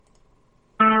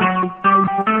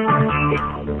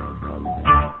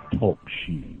Talk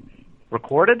show.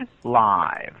 Recorded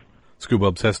live. Scuba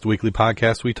Obsessed Weekly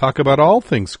Podcast. We talk about all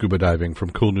things scuba diving,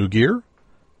 from cool new gear,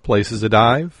 places to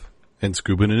dive, and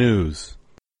scuba news.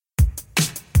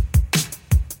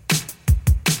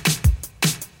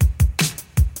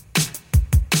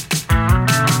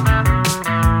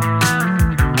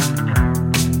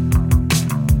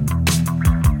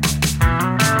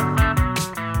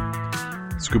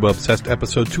 Scuba Obsessed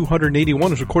episode 281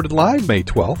 was recorded live May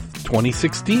 12th,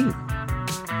 2016.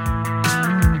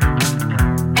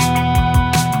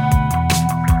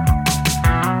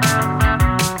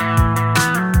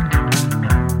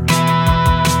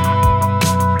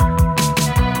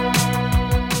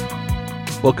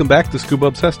 Welcome back to Scuba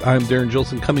Obsessed. I'm Darren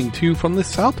Gilson, coming to you from the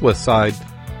southwest side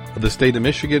of the state of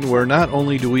Michigan, where not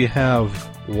only do we have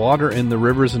water in the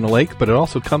rivers and the lake, but it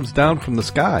also comes down from the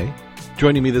sky.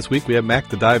 Joining me this week, we have Mac,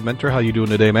 the dive mentor. How you doing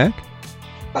today, Mac?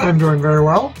 I'm doing very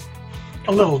well.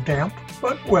 A little damp,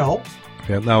 but well.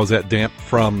 Yeah, now, is that damp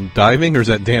from diving, or is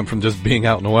that damp from just being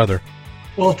out in the weather?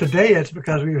 Well, today it's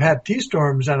because we've had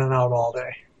T-storms in and out all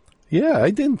day. Yeah,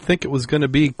 I didn't think it was going to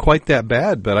be quite that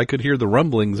bad, but I could hear the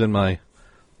rumblings in my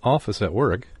office at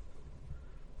work.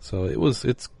 So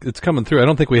it's coming through. I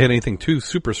don't think we had anything too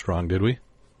super strong, did we?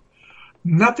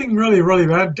 Nothing really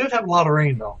bad. Did have a lot of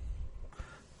rain though.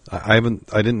 I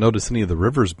didn't notice any of the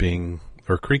rivers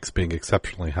or creeks being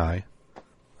exceptionally high.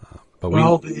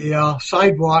 The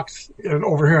sidewalks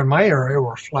over here in my area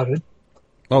were flooded.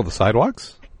 Oh, the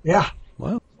sidewalks? Yeah.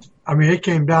 Wow. I mean, it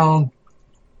came down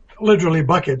literally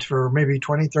buckets for maybe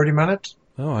 20, 30 minutes.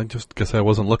 Oh, I just guess I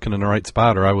wasn't looking in the right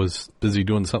spot, or I was busy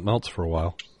doing something else for a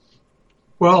while.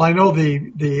 Well, I know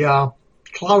the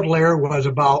cloud layer was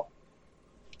about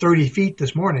 30 feet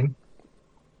this morning.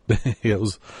 It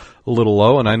was a little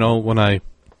low, and I know when I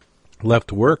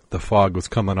left work, the fog was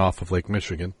coming off of Lake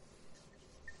Michigan.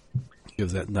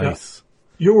 Gives that nice.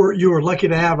 Yeah. You were lucky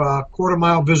to have a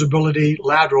quarter-mile visibility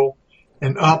lateral,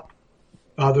 and up,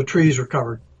 the trees were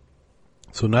covered.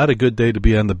 So not a good day to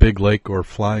be on the big lake or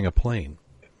flying a plane.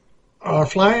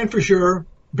 Flying for sure.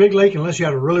 Big lake, unless you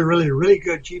had a really, really, really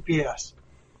good GPS.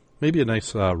 Maybe a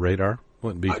nice radar.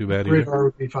 Wouldn't be too bad either. Radar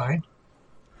would be fine.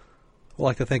 I'd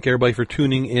like to thank everybody for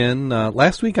tuning in.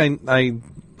 Last week, I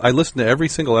listened to every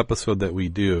single episode that we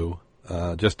do,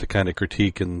 just to kind of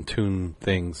critique and tune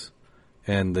things.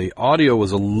 And the audio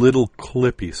was a little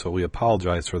clippy, so we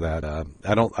apologize for that. I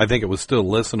think it was still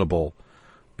listenable,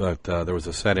 but there was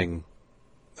a setting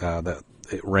that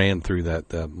it ran through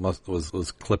that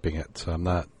was clipping it. So I'm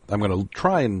going to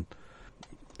try and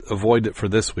avoid it for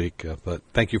this week. But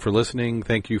thank you for listening.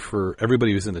 Thank you for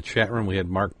everybody who's in the chat room. We had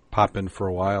Mark pop in for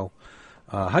a while.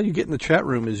 How you get in the chat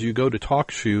room is you go to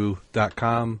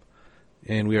TalkShoe.com,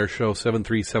 and we are show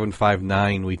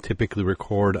 73759. We typically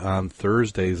record on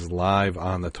Thursdays live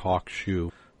on the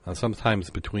TalkShoe, sometimes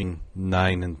between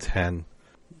 9 and 10.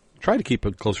 Try to keep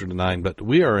it closer to 9, but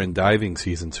we are in diving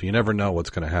season, so you never know what's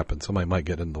going to happen. Somebody might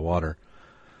get in the water.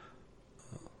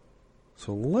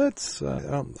 So let's, do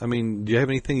you have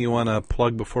anything you want to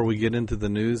plug before we get into the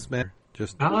news, man?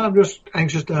 I'm just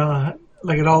anxious to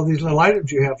look at all these little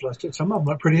items you have listed. Some of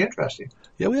them are pretty interesting.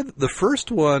 Yeah, we had the first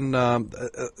one,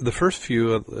 the first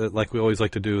few, like we always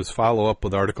like to do, is follow up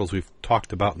with articles we've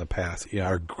talked about in the past. Yeah,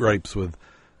 our gripes with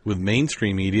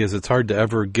mainstream media is it's hard to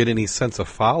ever get any sense of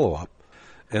follow-up.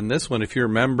 And this one, if you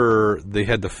remember, they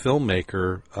had the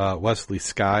filmmaker, Wesley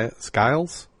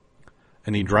Skiles,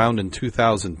 and he drowned in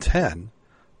 2010.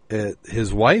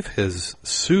 His wife has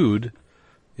sued,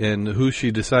 and who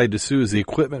she decided to sue is the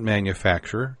equipment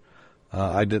manufacturer.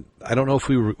 I don't know if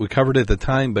we covered it at the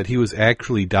time, but he was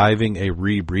actually diving a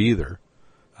rebreather.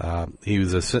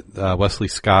 Wesley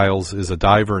Skiles is a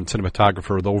diver and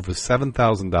cinematographer with over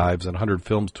 7,000 dives and 100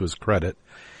 films to his credit.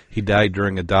 He died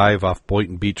during a dive off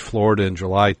Boynton Beach, Florida in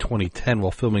July 2010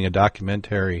 while filming a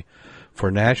documentary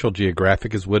for National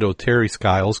Geographic. His widow, Terry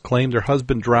Skiles, claimed her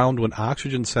husband drowned when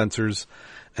oxygen sensors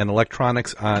and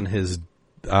electronics on a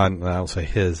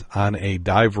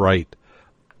Dive Right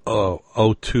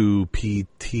O2PTIMA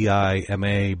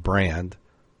brand,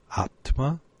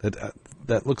 Optima,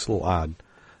 that looks a little odd,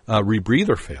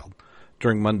 rebreather failed.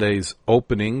 During Monday's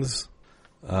openings,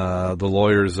 the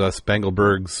lawyers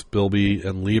Spangelberg, Spilby,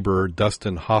 and Lieber,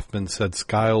 Dustin Hoffman, said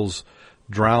Skiles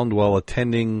drowned while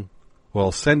ascending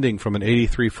from an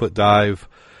 83-foot dive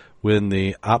when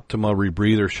the Optima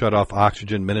rebreather shut off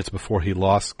oxygen minutes before he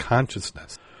lost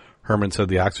consciousness. Herman said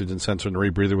the oxygen sensor in the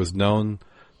rebreather was known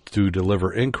to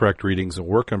deliver incorrect readings and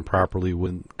work improperly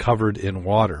when covered in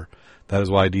water. That is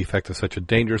why a defect is such a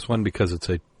dangerous one, because it's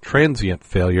a transient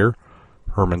failure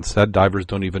Herman said divers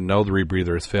don't even know the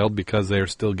rebreather has failed because they are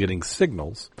still getting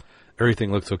signals.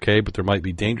 Everything looks okay, but there might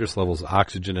be dangerous levels of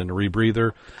oxygen in the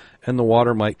rebreather, and the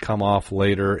water might come off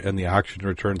later and the oxygen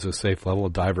returns to a safe level. A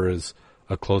diver is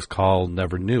a close call,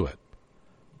 never knew it.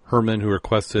 Herman, who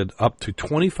requested up to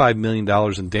 $25 million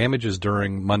in damages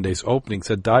during Monday's opening,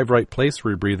 said Dive Right placed the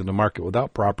rebreather in the market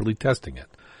without properly testing it.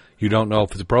 You don't know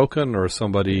if it's broken or if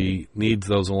somebody needs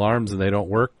those alarms and they don't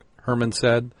work, Herman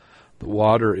said. The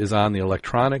water is on the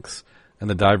electronics, and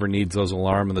the diver needs those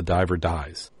alarms, and the diver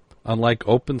dies. Unlike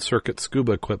open-circuit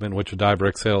scuba equipment, which a diver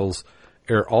exhales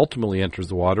air ultimately enters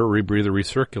the water, a rebreather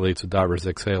recirculates the diver's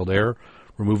exhaled air,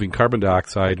 removing carbon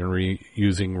dioxide and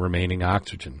reusing remaining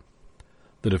oxygen.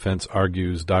 The defense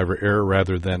argues diver error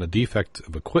rather than a defect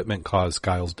of equipment caused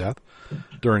Skiles' death.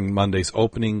 During Monday's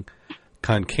opening,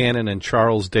 Concannon and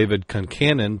Charles David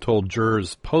Concannon told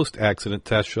jurors post-accident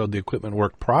tests showed the equipment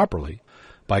worked properly.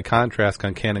 By contrast,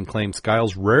 Concannon claimed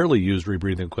Skiles rarely used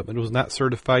rebreathing equipment and was not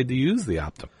certified to use the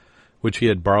Optum, which he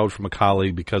had borrowed from a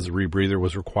colleague because the rebreather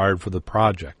was required for the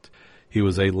project. He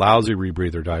was a lousy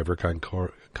rebreather diver,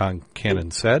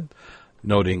 Concannon said,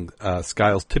 noting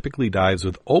Skiles typically dives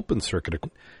with open-circuit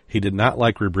equipment. He did not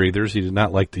like rebreathers, he did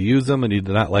not like to use them, and he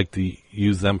did not like to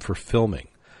use them for filming.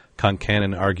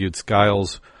 Concannon argued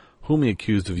Skiles, whom he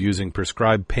accused of using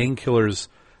prescribed painkillers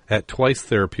at twice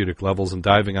therapeutic levels and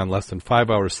diving on less than 5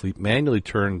 hours sleep, manually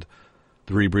turned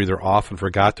the rebreather off and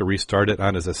forgot to restart it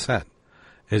on his ascent.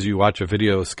 As you watch a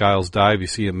video of Skiles dive, you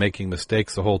see him making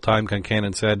mistakes the whole time,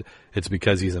 Concannon said. It's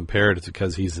because he's impaired, it's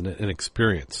because he's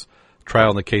inexperienced. Trial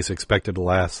in the case expected to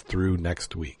last through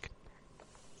next week.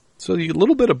 So you get a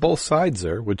little bit of both sides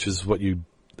there, which is what you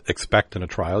expect in a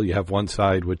trial. You have one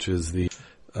side, which is the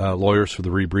lawyers for the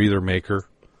rebreather maker,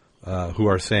 who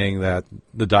are saying that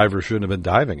the diver shouldn't have been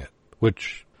diving it,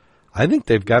 which I think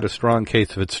they've got a strong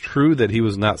case. If it's true that he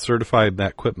was not certified in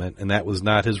that equipment and that was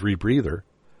not his rebreather,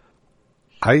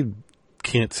 I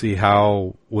can't see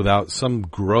how, without some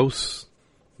gross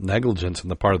negligence on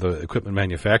the part of the equipment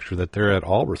manufacturer, that they're at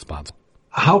all responsible.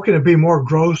 How can it be more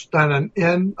gross than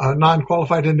a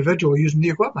non-qualified individual using the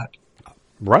equipment?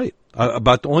 Right.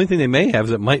 About the only thing they may have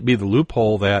is it might be the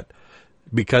loophole that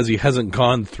because he hasn't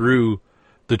gone through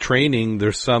the training,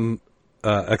 there's some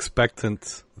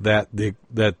expectance that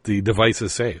the device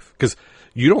is safe. Because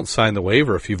you don't sign the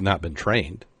waiver if you've not been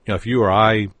trained. You know, if you or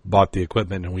I bought the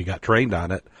equipment and we got trained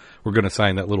on it, we're going to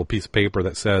sign that little piece of paper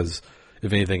that says,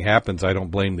 if anything happens, I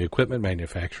don't blame the equipment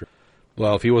manufacturer.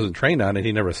 Well, if he wasn't trained on it,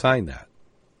 he never signed that.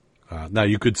 Now,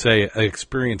 you could say an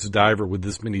experienced diver with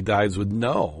this many dives would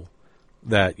know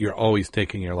that you're always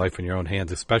taking your life in your own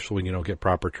hands, especially when you don't get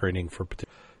proper training for a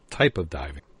particular type of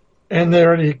diving. And they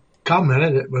already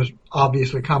commented, it was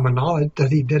obviously common knowledge,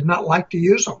 that he did not like to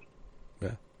use them.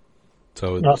 Yeah.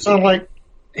 So now, it sounded like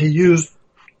he used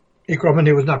equipment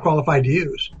he was not qualified to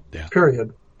use, yeah.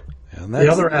 Period. And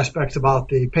the other aspects about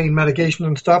the pain medication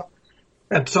and stuff,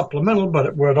 that's supplemental, but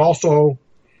it would also,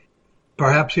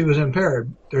 perhaps he was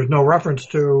impaired. There's no reference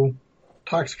to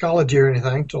toxicology or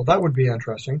anything, so that would be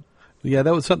interesting. Yeah,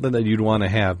 that was something that you'd want to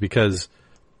have because,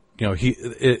 you know,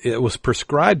 it was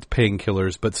prescribed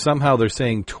painkillers, but somehow they're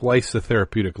saying twice the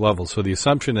therapeutic level. So the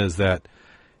assumption is that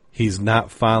he's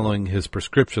not following his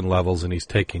prescription levels and he's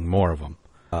taking more of them.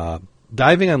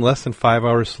 Diving on less than 5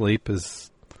 hours sleep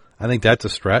is, I think that's a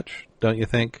stretch, don't you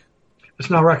think? It's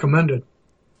not recommended.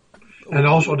 And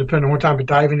also depending on what type of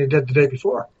diving he did the day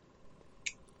before.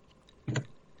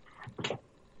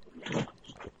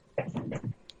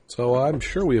 So I'm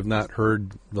sure we have not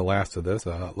heard the last of this.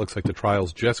 It looks like the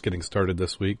trial's just getting started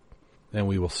this week, and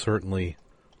we will certainly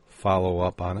follow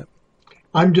up on it.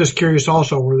 I'm just curious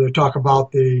also where they talk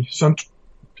about the sensor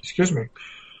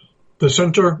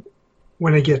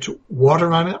when it gets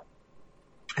water on it,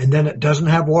 and then it doesn't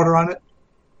have water on it.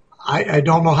 I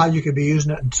don't know how you could be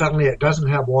using it, and suddenly it doesn't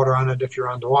have water on it if you're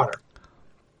underwater.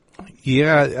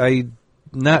 Yeah, I'm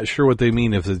not sure what they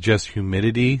mean. If it's just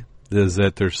humidity, is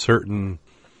that there's certain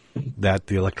that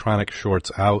the electronic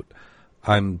shorts out.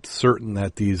 I'm certain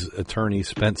that these attorneys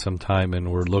spent some time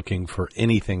and were looking for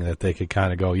anything that they could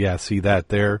kind of go, yeah, see that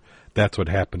there? That's what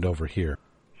happened over here.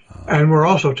 And we're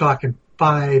also talking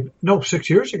 6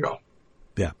 years ago.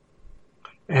 Yeah.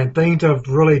 And things have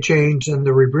really changed in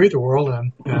the rebreather world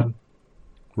in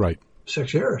right.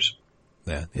 6 years.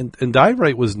 Yeah. And Dive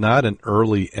Right was not an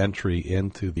early entry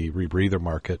into the rebreather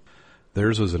market.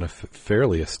 Theirs was a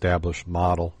fairly established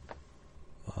model.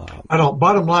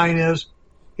 Bottom line is,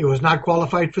 he was not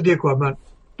qualified for the equipment.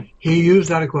 He used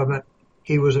that equipment.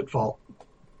 He was at fault.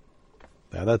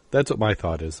 Yeah, that's what my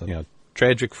thought is. You know,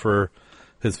 tragic for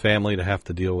his family to have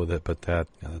to deal with it, but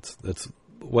that's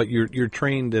what you're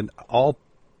trained in all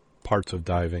parts of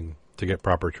diving to get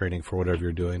proper training for whatever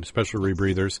you're doing, especially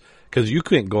rebreathers, because you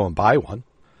couldn't go and buy one.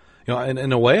 And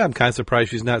in a way, I'm kind of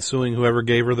surprised she's not suing whoever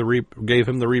gave him the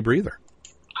rebreather.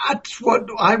 That's what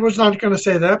I was not going to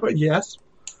say that, but yes,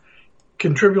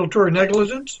 contributory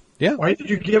negligence. Yeah. Why did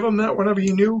you give him that whenever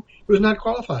you knew he was not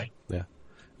qualified? Yeah.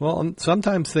 Well,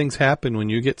 sometimes things happen when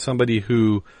you get somebody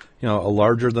who, a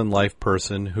larger than life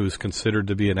person who's considered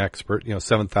to be an expert.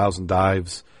 7,000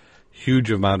 dives, huge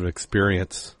amount of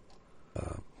experience.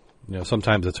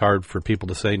 Sometimes it's hard for people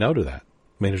to say no to that.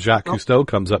 I mean, if Jacques Cousteau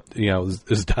comes up,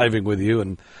 is diving with you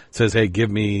and says, "Hey,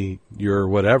 give me your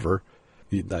whatever,"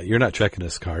 you're not checking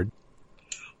his card.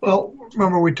 Well,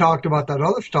 remember we talked about that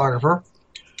other photographer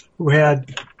who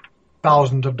had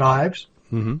thousands of dives,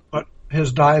 but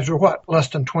his dives were less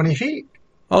than 20 feet.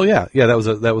 Oh yeah,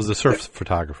 that was a surf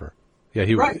photographer. Yeah,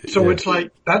 right. So it's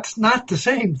like that's not the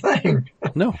same thing.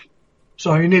 No.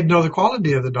 So you need to know the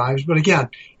quality of the dives, but again,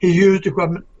 he used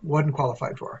equipment wasn't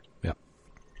qualified for. Yeah.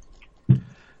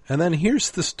 And then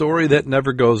here's the story that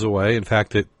never goes away. In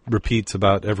fact, it repeats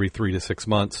about every 3 to 6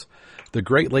 months. The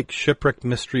Great Lakes shipwreck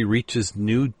mystery reaches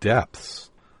new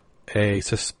depths. A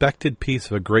suspected piece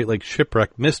of a Great Lakes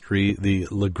shipwreck mystery, the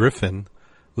Le Griffin,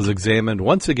 was examined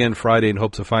once again Friday in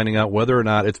hopes of finding out whether or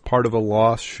not it's part of a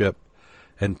lost ship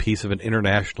and piece of an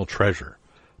international treasure.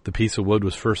 The piece of wood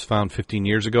was first found 15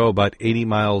 years ago, about 80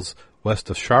 miles west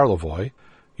of Charlevoix,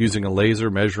 using a laser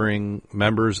measuring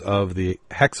members of the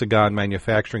Hexagon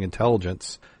Manufacturing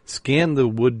Intelligence scanned the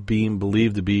wood beam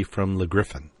believed to be from Le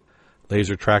Griffin.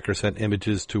 Laser tracker sent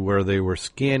images to where they were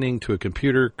scanning to a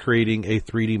computer, creating a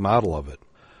 3D model of it.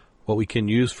 What we can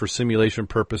use for simulation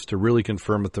purpose to really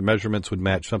confirm that the measurements would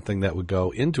match something that would go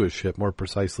into a ship more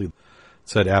precisely,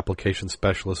 said application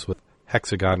specialist with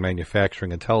Hexagon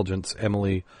Manufacturing Intelligence,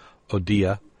 Emily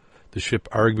Odia. The ship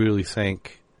arguably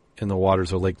sank in the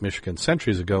waters of Lake Michigan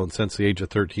centuries ago, and since the age of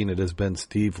 13, it has been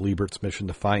Steve Liebert's mission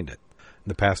to find it. In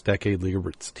the past decade,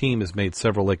 Liebert's team has made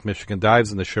several Lake Michigan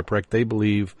dives in the shipwreck they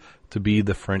believe to be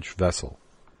the French vessel.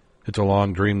 It's a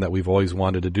long dream that we've always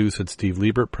wanted to do, said Steve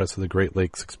Liebert, press of the Great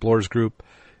Lakes Explorers Group.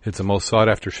 It's the most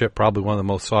sought-after ship, probably one of the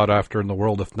most sought-after in the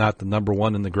world, if not the number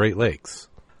one in the Great Lakes.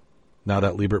 Now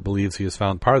that Liebert believes he has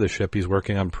found part of the ship, he's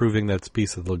working on proving that it's a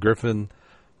piece of the Griffin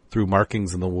through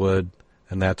markings in the wood,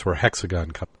 and that's where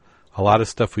Hexagon comes. A lot of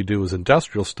stuff we do is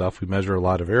industrial stuff. We measure a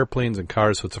lot of airplanes and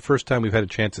cars, so it's the first time we've had a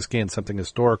chance to scan something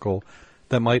historical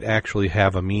that might actually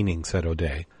have a meaning, said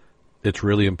O'Day. It's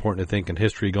really important to think in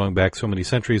history going back so many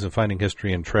centuries and finding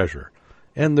history and treasure.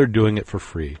 And they're doing it for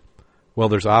free. Well,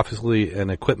 there's obviously an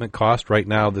equipment cost. Right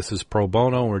now, this is pro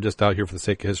bono, and we're just out here for the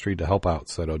sake of history to help out,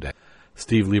 said O'Day.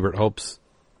 Steve Liebert hopes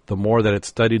the more that it's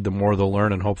studied, the more they'll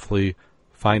learn and hopefully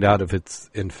find out if it's,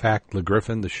 in fact, Le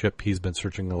Griffin, the ship he's been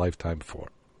searching a lifetime for.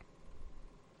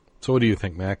 So what do you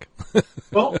think, Mac?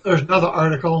 Well, there's another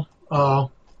article.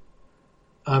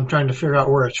 I'm trying to figure out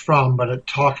where it's from, but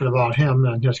it's talking about him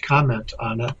and his comment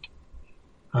on it.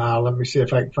 Let me see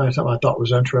if I can find something I thought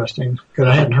was interesting, because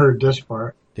I hadn't heard this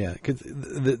part. Yeah, because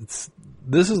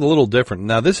this is a little different.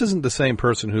 Now, this isn't the same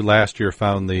person who last year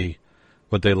found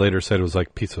what they later said was like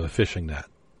a piece of a fishing net.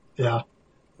 Yeah.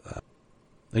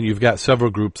 And you've got several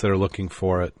groups that are looking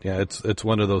for it. Yeah, it's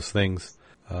one of those things.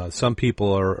 Some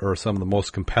people are some of the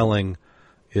most compelling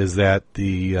is that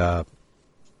the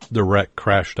wreck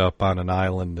crashed up on an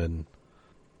island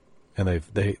and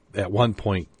they at one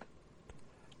point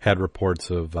had reports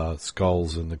of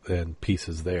skulls and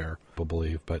pieces there, I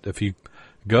believe. But if you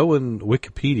go in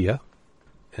Wikipedia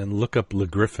and look up Le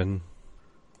Griffin,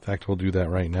 in fact, we'll do that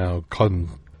right now.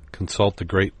 Consult the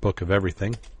Great Book of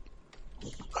Everything.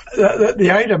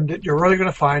 The item that you're really going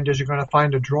to find is you're going to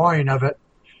find a drawing of it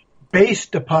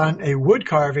based upon a wood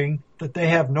carving that they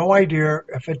have no idea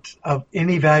if it's of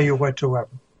any value whatsoever.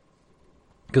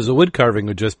 Because the wood carving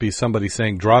would just be somebody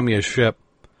saying, draw me a ship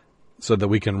so that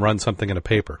we can run something in a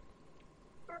paper.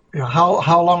 You know,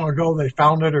 how long ago they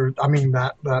found it, or, I mean,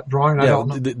 that drawing, I don't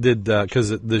know. Because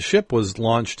the ship was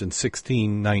launched in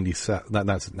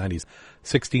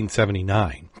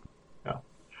 1679. Yeah.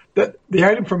 The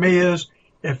item for me is,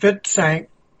 if it sank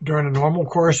during a normal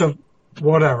course of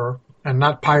whatever, and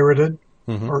not pirated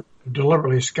or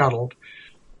deliberately scuttled,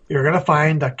 you're going to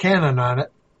find a cannon on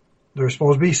it. There's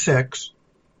supposed to be 6.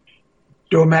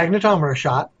 Do a magnetometer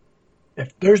shot.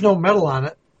 If there's no metal on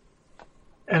it,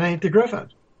 it ain't the Griffin.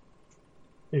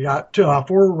 You got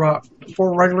 4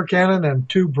 regular cannon and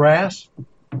 2 brass,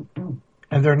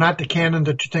 and they're not the cannon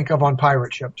that you think of on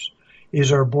pirate ships.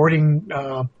 These are boarding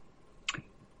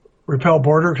repel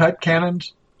border type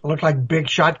cannons. They look like big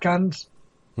shotguns,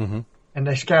 and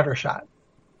they scatter shot.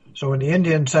 So when the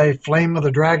Indians say flame of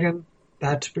the dragon,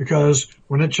 that's because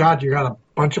when it's shot, you got a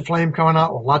bunch of flame coming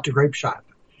out with lots of grape shot.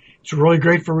 It's really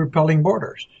great for repelling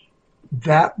boarders.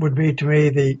 That would be, to me,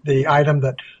 the item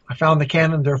that I found the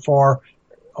cannon, therefore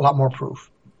a lot more proof.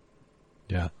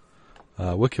 Yeah.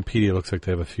 Wikipedia looks like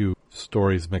they have a few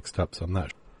stories mixed up, so I'm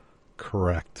not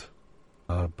correct.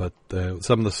 But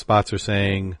some of the spots are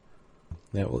saying,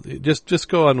 yeah, well, just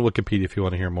go on Wikipedia if you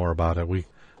want to hear more about it. We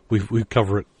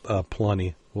cover it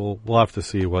plenty. We'll have to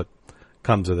see what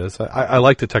comes of this. I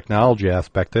like the technology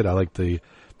aspect of it. I like the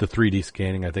 3D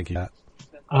scanning. I think he got.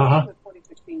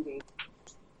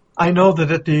 I know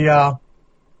that at the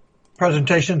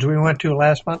presentations we went to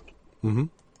last month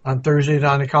on Thursdays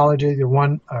on ecology, the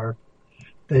one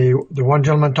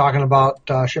gentleman talking about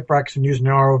shipwrecks and using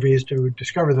the ROVs to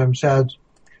discover them said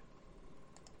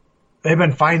they've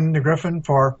been finding the griffin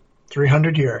for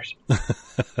 300 years.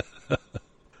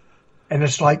 And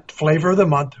it's like flavor of the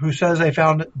month. Who says they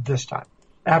found it this time?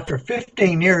 After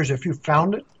 15 years, if you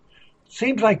found it,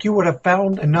 seems like you would have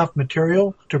found enough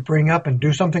material to bring up and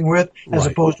do something with, as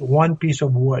opposed to one piece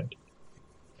of wood.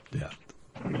 Yeah.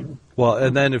 Well,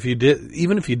 and then if you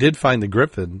did find the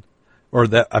griffin, or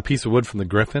that a piece of wood from the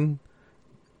griffin,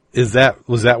 was that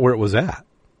where it was at?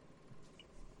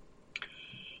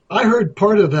 I heard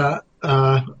part of that.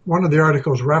 One of the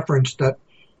articles referenced that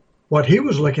what he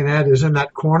was looking at is in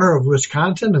that corner of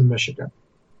Wisconsin and Michigan.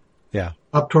 Yeah.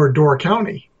 Up toward Door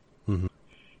County. Mm-hmm.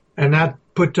 And that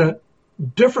put it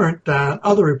different than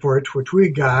other reports which we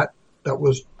got that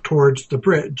was towards the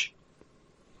bridge.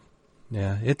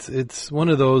 Yeah, it's one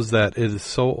of those that is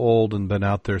so old and been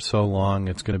out there so long,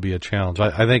 it's going to be a challenge.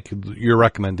 I think your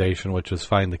recommendation, which is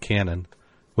find the cannon,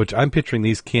 which I'm picturing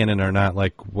these cannon are not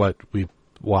like what we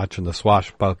watch in the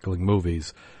swashbuckling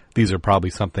movies. These are probably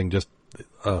something just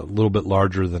a little bit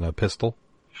larger than a pistol.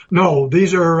 No,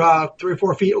 these are 3 or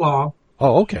 4 feet long.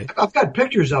 Oh, okay. I've got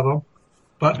pictures of them,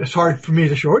 but it's hard for me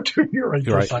to show it to you.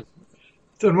 Right.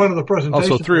 It's in one of the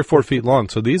presentations. Also 3 or 4 feet long,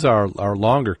 so these are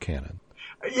longer cannon.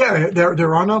 Yeah,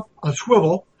 they're on a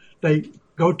swivel. They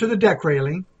go to the deck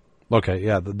railing. Okay,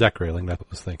 yeah, the deck railing. That's what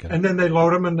I was thinking. And then they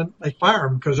load them and then they fire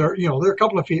them because they're a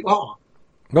couple of feet long.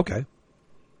 Okay.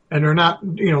 And they're not,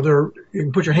 you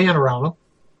can put your hand around them.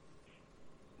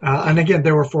 And again,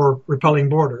 they were for repelling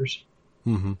boarders.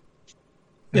 Mm-hmm.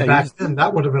 And back then,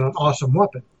 that would have been an awesome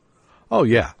weapon. Oh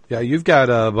yeah, yeah. You've got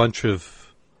a bunch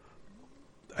of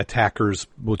attackers,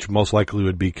 which most likely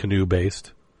would be canoe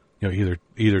based.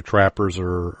 Either trappers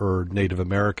or Native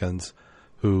Americans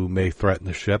who may threaten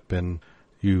the ship, and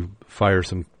you fire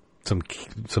some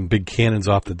big cannons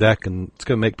off the deck, and it's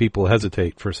going to make people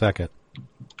hesitate for a second.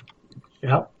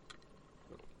 Yeah.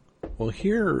 Well,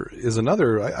 here is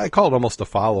another. I call it almost a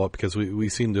follow-up because we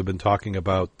seem to have been talking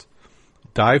about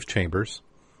dive chambers,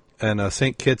 and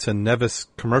St. Kitts and Nevis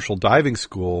Commercial Diving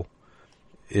School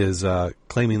is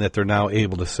claiming that they're now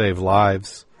able to save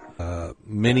lives.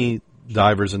 Many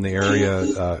divers in the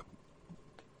area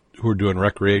who are doing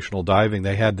recreational diving,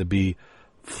 they had to be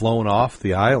flown off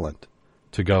the island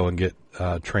to go and get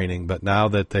training. But now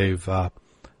that they've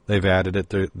added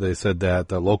it, they said that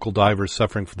the local divers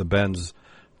suffering from the bends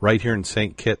right here in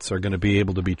St. Kitts are going to be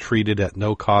able to be treated at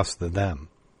no cost to them.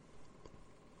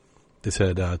 They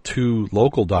said 2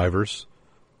 local divers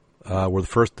were the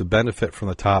first to benefit from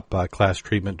the top class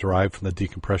treatment derived from the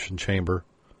decompression chamber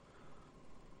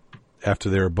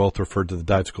after they were both referred to the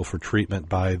dive school for treatment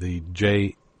by the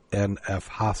JNF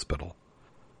hospital.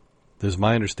 There's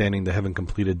my understanding that having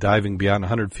completed diving beyond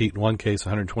 100 feet in one case,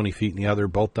 120 feet in the other,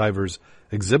 both divers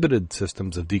exhibited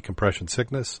systems of decompression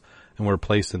sickness and were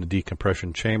placed in a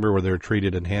decompression chamber where they were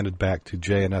treated and handed back to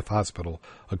JNF hospital,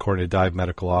 according to dive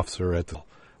medical officer. At the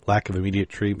lack of immediate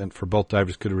treatment for both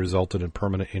divers could have resulted in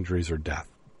permanent injuries or death.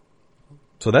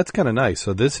 So that's kind of nice.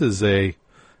 So this is a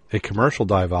commercial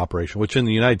dive operation, which in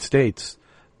the United States,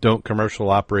 don't commercial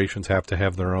operations have to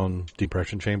have their own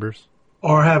decompression chambers?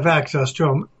 Or have access to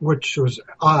them, which was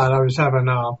odd. I was having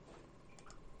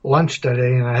lunch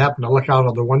today, and I happened to look out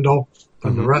of the window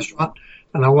from the restaurant,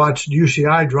 and I watched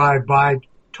UCI drive by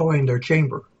towing their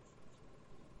chamber.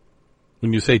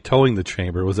 When you say towing the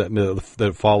chamber, was that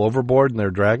it fall overboard and they're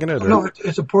dragging it? Or? No,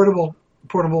 it's a portable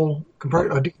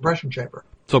decompression chamber.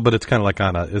 So, but it's kind of like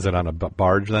is it on a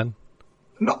barge then?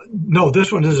 No,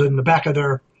 this one is in the back of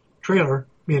their trailer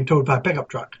being towed by a pickup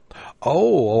truck.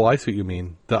 Oh, I see what you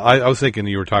mean. I was thinking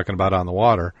you were talking about on the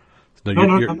water.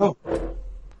 No.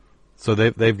 So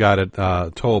they've got it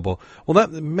towable. Well,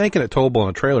 making it towable in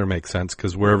a trailer makes sense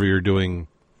because wherever you're doing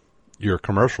your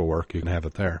commercial work, you can have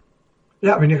it there.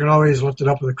 Yeah, I mean, you can always lift it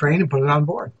up with a crane and put it on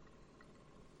board.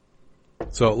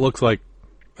 So it looks like,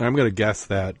 I'm going to guess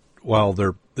that while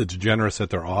they're it's generous that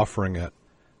they're offering it,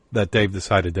 that they've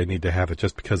decided they need to have it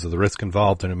just because of the risk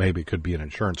involved, and maybe it could be an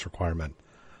insurance requirement.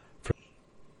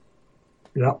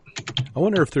 Yeah. I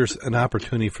wonder if there's an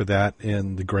opportunity for that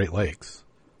in the Great Lakes.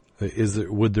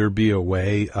 Would there be a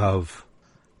way of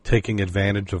taking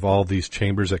advantage of all these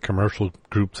chambers that commercial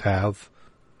groups have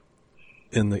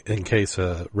in case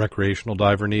a recreational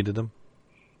diver needed them?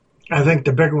 I think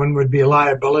the big one would be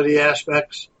liability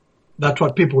aspects. That's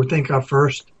what people would think of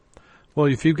first. Well,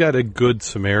 if you've got a good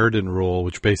Samaritan rule,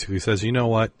 which basically says, you know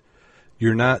what,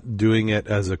 you're not doing it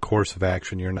as a course of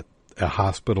action, you're not a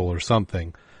hospital or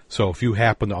something, so if you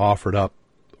happen to offer it up,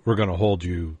 we're going to hold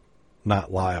you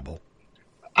not liable.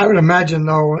 I would imagine,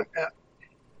 though,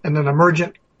 in an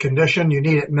emergent condition, you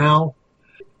need it now.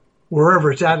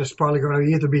 Wherever it's at, it's probably going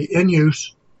to either be in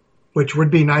use, which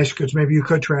would be nice because maybe you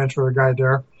could transfer a guy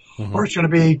there, or it's going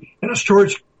to be in a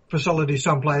storage facility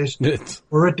someplace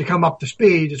where it to come up to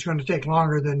speed, it's going to take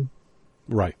longer than...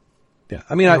 Right. Yeah.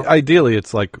 I mean, ideally,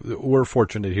 it's like we're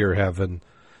fortunate here having,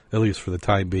 at least for the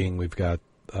time being, we've got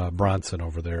Bronson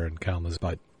over there in Kalamazoo,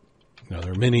 but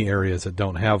there are many areas that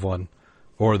don't have one,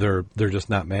 or they're just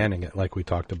not manning it, like we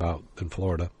talked about in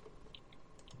Florida.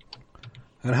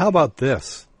 And how about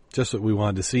this? Just what we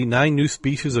wanted to see: 9 new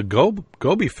species of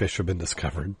goby fish have been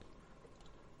discovered.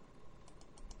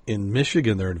 In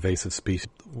Michigan, they're invasive species.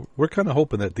 We're kind of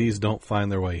hoping that these don't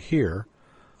find their way here,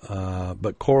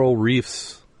 but coral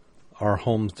reefs are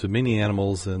home to many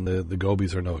animals, and the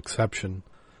gobies are no exception.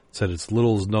 Said it's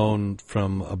little is known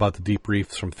about the deep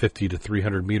reefs from 50 to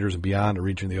 300 meters and beyond, a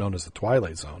region they own as the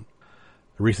Twilight Zone.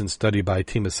 A recent study by a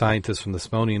team of scientists from the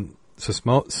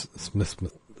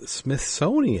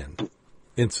Smithsonian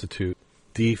Institute,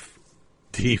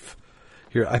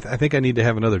 here, I think I need to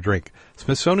have another drink.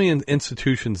 Smithsonian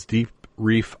Institution's Deep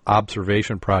Reef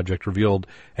Observation Project revealed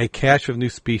a cache of new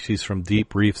species from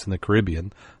deep reefs in the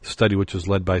Caribbean, a study which was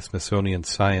led by Smithsonian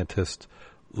scientist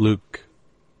Luke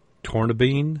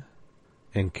Tornabene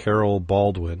and Carol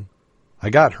Baldwin. I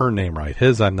got her name right.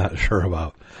 His I'm not sure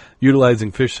about.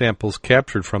 Utilizing fish samples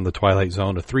captured from the Twilight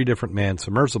Zone to 3 different manned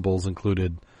submersibles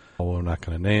included, I'm not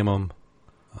going to name them.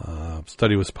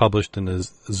 Study was published in the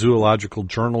Zoological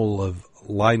Journal of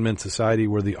Lineman Society,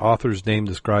 where the author's name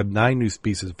described 9 new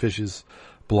species of fishes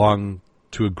belong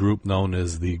to a group known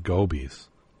as the gobies.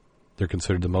 They're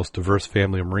considered the most diverse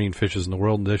family of marine fishes in the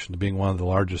world, in addition to being one of the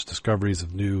largest discoveries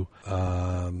of new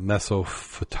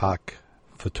mesophotoic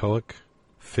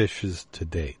fishes to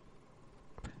date.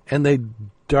 And they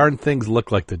darn things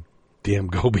look like the damn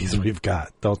gobies we've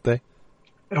got, don't they?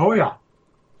 Oh, yeah.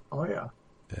 Oh, yeah.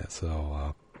 Yeah,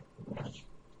 so...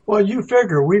 Well, you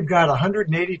figure we've got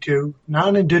 182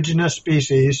 non-indigenous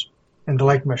species in the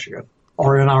Lake Michigan,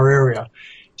 or in our area.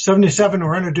 77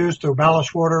 were introduced through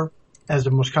ballast water as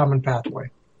the most common pathway.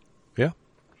 Yeah.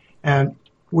 And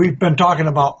we've been talking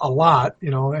about a lot,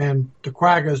 and the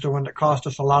quagga is the one that cost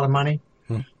us a lot of money.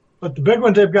 But the big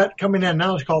ones they've got coming in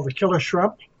now is called the killer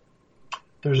shrimp.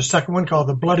 There's a second one called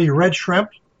the bloody red shrimp.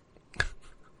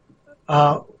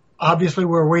 Obviously,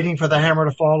 we're waiting for the hammer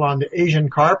to fall on the Asian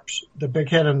carps, the big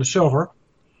head and the silver.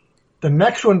 The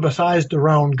next one besides the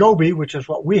round goby, which is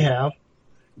what we have,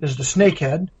 is the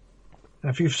snakehead. And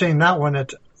if you've seen that one,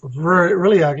 it's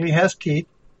really ugly, has teeth.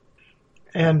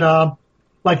 And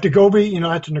like the goby,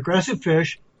 it's an aggressive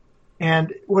fish.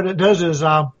 And what it does is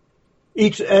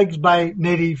eats eggs by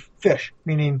native fish,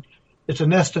 meaning it's a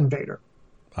nest invader.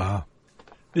 Ah.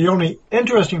 The only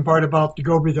interesting part about the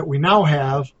goby that we now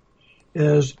have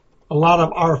is a lot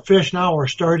of our fish now are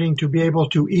starting to be able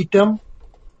to eat them,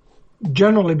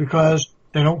 generally because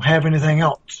they don't have anything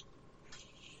else.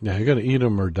 Yeah, you're going to eat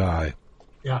them or die.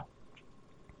 Yeah.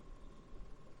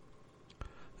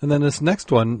 And then this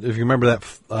next one, if you remember that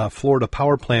Florida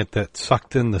power plant that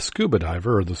sucked in the scuba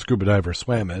diver, or the scuba diver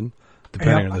swam in,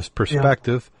 depending on this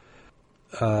perspective,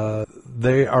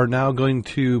 they are now going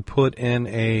to put in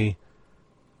a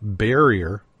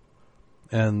barrier,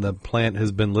 and the plant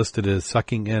has been listed as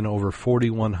sucking in over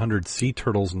 4,100 sea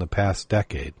turtles in the past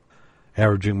decade,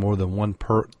 averaging more than 1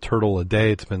 per turtle a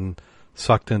day. It's been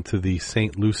sucked into the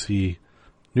St. Lucie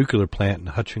nuclear plant in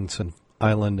Hutchinson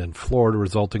Island in Florida,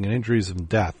 resulting in injuries and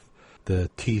death, the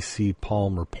T.C.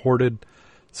 Palm reported.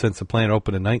 Since the plant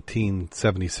opened in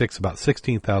 1976, about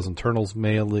 16,000 turtles,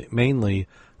 mainly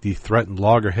the threatened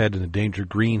loggerhead and endangered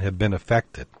green, have been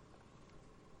affected.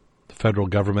 The federal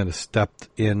government has stepped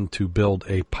in to build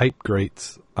a pipe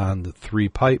grates on the 3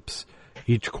 pipes,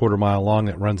 each quarter-mile long,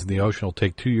 that runs in the ocean. It will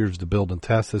take 2 years to build and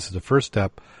test. This is the first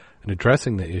step in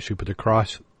addressing the issue, but the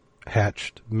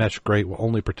cross-hatched mesh grate will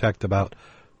only protect about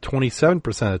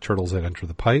 27% of turtles that enter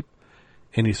the pipe.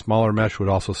 Any smaller mesh would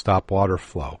also stop water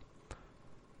flow.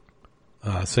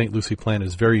 St. Lucie plant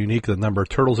is very unique. The number of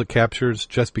turtles it captures,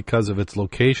 just because of its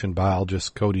location,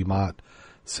 biologist Cody Mott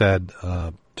said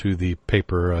to the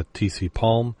paper TC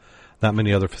Palm. Not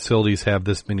many other facilities have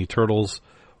this many turtles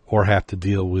or have to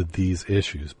deal with these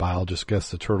issues. Biologists guess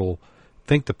the turtle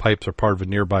think the pipes are part of a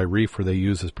nearby reef where they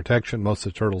use as protection. Most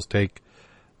of the turtles take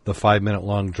the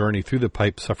 5-minute-long journey through the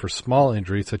pipe, suffer small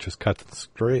injuries such as cuts and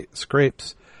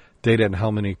scrapes. Data on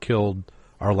how many killed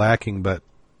are lacking, but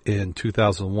in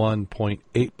 2001,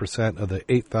 0.8% of the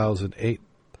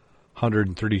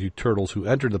 8,832 turtles who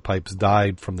entered the pipes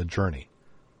died from the journey.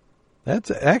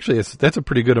 That's a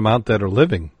pretty good amount that are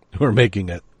living who are making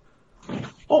it.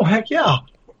 Oh, heck yeah.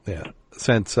 Yeah.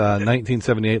 Since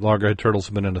 1978, loggerhead turtles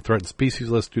have been on a threatened species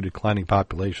list due to declining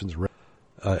populations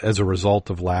as a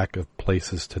result of lack of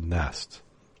places to nest.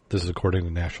 This is according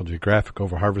to National Geographic.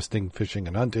 Overharvesting, fishing,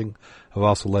 and hunting have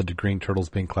also led to green turtles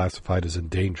being classified as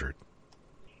endangered.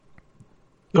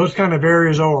 Those kind of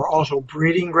areas are also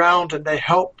breeding grounds, and they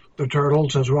help the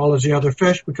turtles as well as the other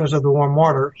fish because of the warm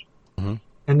waters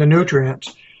and the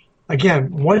nutrients.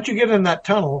 Again, once you get in that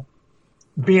tunnel,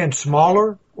 being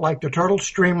smaller, like the turtles,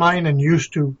 streamlined and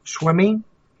used to swimming,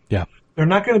 they're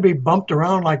not going to be bumped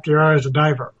around like they are as a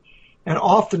diver. And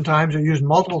oftentimes they use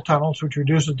multiple tunnels, which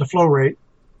reduces the flow rate.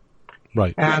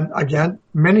 Right. And again,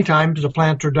 many times the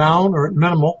plants are down or at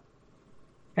minimal,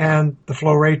 and the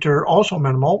flow rates are also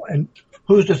minimal. And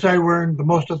who's to say where the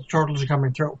most of the turtles are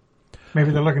coming through?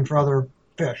 Maybe they're looking for other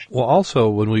fish. Well, also,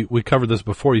 when we covered this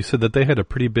before, you said that they had a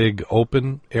pretty big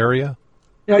open area.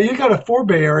 Yeah, you got a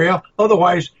forebay area.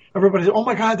 Otherwise, everybody's, oh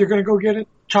my God, they're going to go get it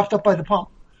chopped up by the pump.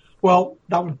 Well,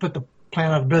 that would put the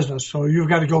plant out of business. So you've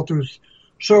got to go through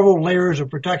several layers of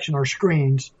protection or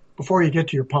screens before you get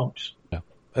to your pumps. Yeah.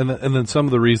 And then some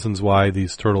of the reasons why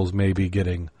these turtles may be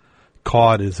getting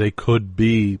caught is they could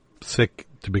be sick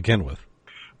to begin with.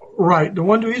 Right. The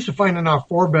ones we used to find in our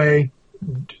forebay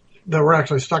that were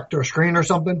actually stuck to a screen or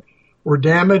something were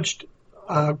damaged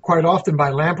quite often by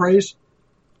lampreys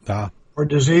or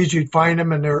disease. You'd find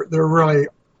them and they're really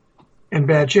in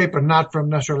bad shape, but not from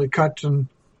necessarily cuts and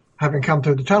having come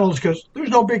through the tunnels because there's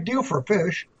no big deal for a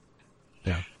fish.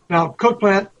 Yeah. Now, Cook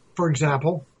Plant, for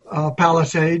example,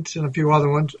 Palisades and a few other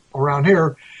ones around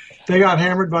here, they got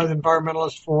hammered by the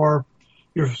environmentalists for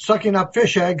you're sucking up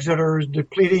fish eggs that are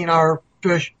depleting our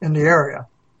fish in the area.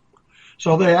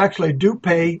 So they actually do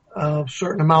pay a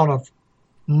certain amount of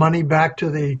money back to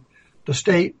the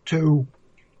state to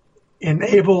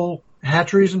enable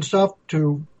hatcheries and stuff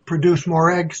to produce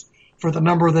more eggs for the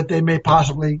number that they may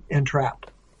possibly entrap.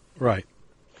 Right.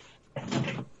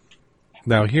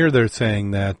 Now here they're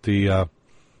saying that the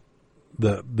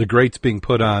grates being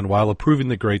put on, while approving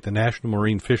the grate, the National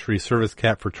Marine Fisheries Service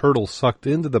cap for turtles sucked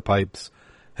into the pipes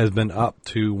has been up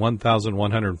to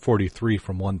 1,143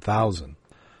 from 1,000.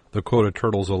 The quota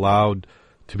turtles allowed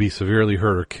to be severely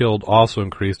hurt or killed also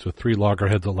increased, with 3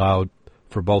 loggerheads allowed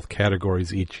for both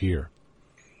categories each year.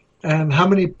 And how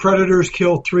many predators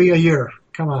kill 3 a year?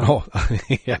 Come on. Oh,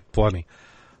 yeah, plenty.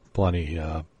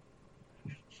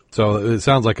 So it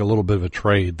sounds like a little bit of a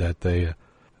trade that they,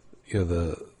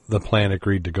 the plant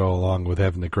agreed to go along with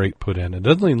having the grate put in. It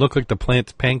doesn't even look like the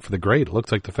plant's paying for the grate. It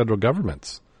looks like the federal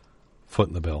government's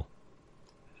footing the bill.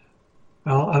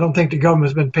 Well, I don't think the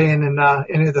government's been paying in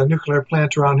any of the nuclear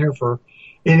plants around here for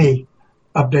any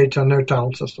updates on their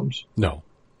tunnel systems. No.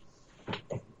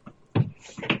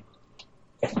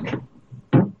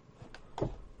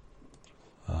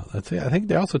 Let's see. I think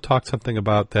they also talked something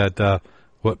about that.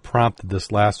 What prompted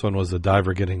this last one was the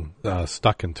diver getting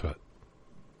stuck into it.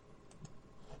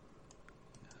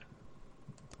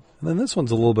 And then this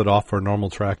one's a little bit off our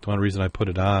normal track. The one reason I put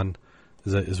it on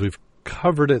is we've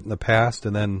covered it in the past,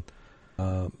 and then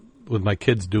with my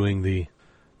kids doing the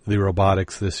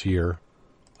robotics this year,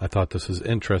 I thought this was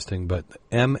interesting. But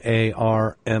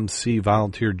MARMC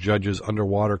Volunteer Judges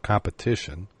Underwater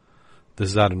Competition. This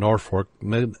is out of Norfolk.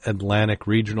 Mid-Atlantic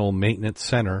Regional Maintenance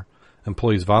Center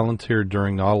employees volunteered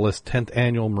during Nautilus 10th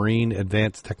Annual Marine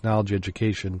Advanced Technology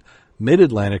Education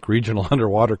Mid-Atlantic Regional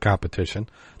Underwater Competition.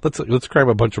 Let's grab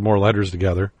a bunch of more letters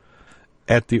together.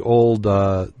 At the old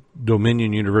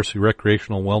Dominion University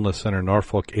Recreational Wellness Center,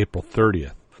 Norfolk, April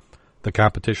 30th. The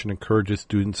competition encourages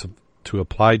students to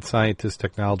applied scientists,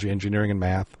 technology, engineering, and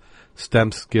math,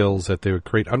 STEM skills that they would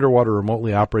create underwater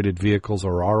remotely operated vehicles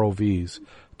or ROVs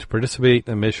to participate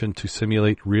in a mission to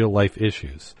simulate real-life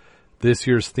issues. This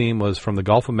year's theme was From the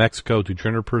Gulf of Mexico to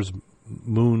Juniper's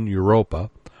Moon Europa,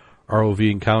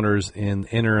 ROV encounters in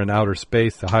inner and outer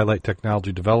space to highlight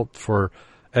technology developed for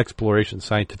exploration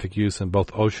scientific use in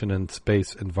both ocean and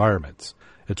space environments.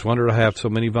 It's a wonder to have so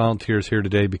many volunteers here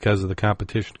today because of the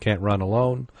competition can't run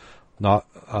alone.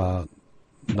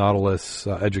 Nautilus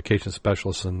education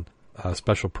specialist and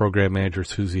special program manager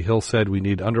Susie Hill said, we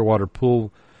need underwater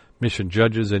pool mission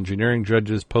judges, engineering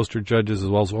judges, poster judges, as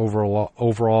well as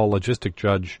overall logistic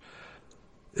judge.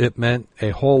 It meant a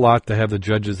whole lot to have the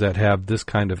judges that have this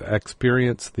kind of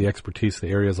experience, the expertise in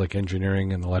areas like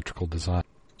engineering and electrical design.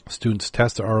 Students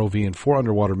test the ROV in 4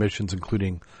 underwater missions,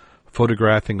 including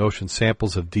photographing ocean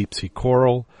samples of deep-sea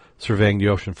coral, surveying the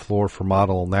ocean floor for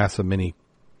model NASA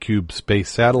mini-cube space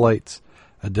satellites,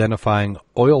 identifying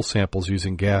oil samples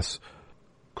using gas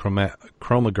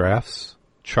chromatographs,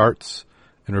 charts,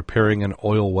 and repairing an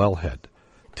oil wellhead.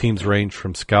 Teams ranged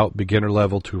from scout beginner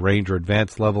level to ranger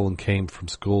advanced level and came from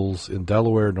schools in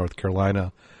Delaware, North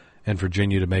Carolina, and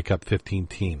Virginia to make up 15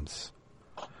 teams.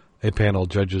 A panel of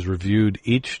judges reviewed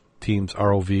each team's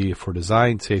ROV for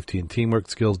design, safety, and teamwork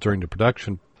skills during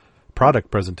the product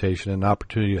presentation, and an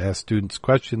opportunity to ask students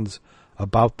questions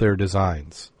about their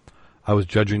designs. I was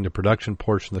judging the production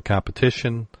portion of the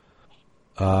competition.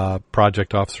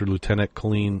 Project Officer Lieutenant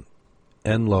Colleen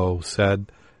Enlow said,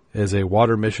 as a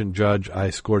water mission judge, I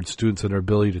scored students on their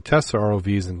ability to test their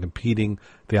ROVs and competing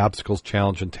the obstacles,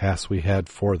 challenge, and tasks we had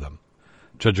for them.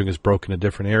 Judging is broken into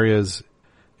different areas.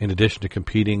 In addition to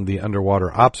competing the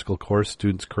underwater obstacle course,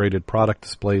 students created product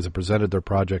displays and presented their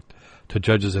project to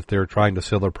judges if they were trying to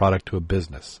sell their product to a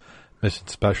business. Mission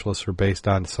specialists are based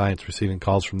on science receiving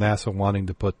calls from NASA wanting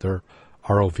to put their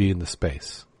ROV into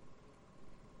space.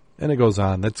 And it goes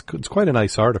on. It's quite a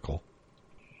nice article.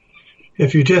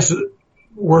 If you just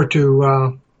were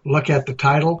to look at the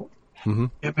title,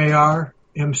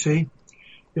 MARMC,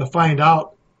 you'll find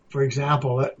out, for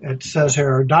example, it says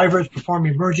here, divers perform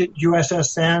emergent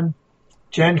USS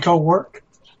Janko work,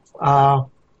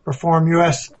 perform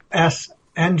USS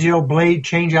NGO blade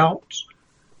changeouts.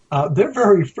 They're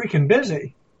very freaking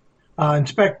busy.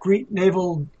 Inspect Crete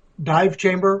Naval Dive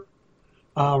Chamber,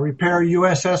 repair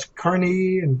USS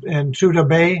Kearney and Suda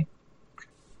Bay.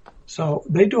 So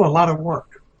they do a lot of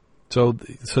work. So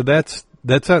that's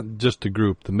not just a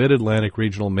group, the Mid-Atlantic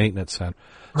Regional Maintenance Center.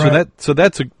 Right. So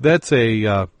that's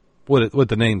a what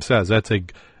the name says. That's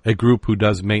a group who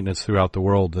does maintenance throughout the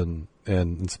world and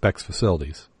inspects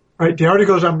facilities. Right. The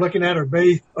articles I'm looking at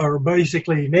are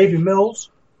basically Navy mills,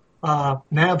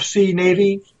 NAVC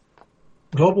Navy,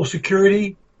 Global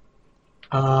Security.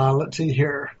 Let's see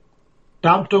here,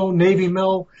 Dompto Navy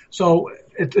Mill. So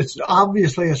it's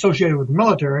obviously associated with the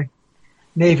military,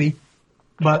 Navy,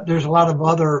 but there's a lot of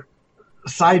other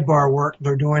sidebar work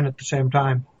they're doing at the same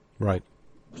time. Right.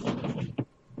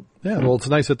 Yeah, well, it's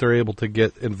nice that they're able to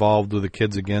get involved with the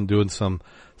kids again, doing some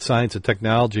science and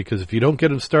technology, because if you don't get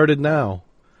them started now,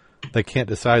 they can't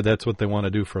decide that's what they want to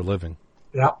do for a living.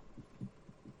 Yeah.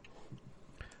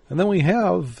 And then we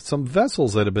have some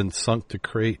vessels that have been sunk to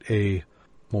create a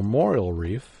memorial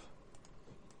reef.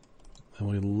 And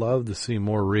we love to see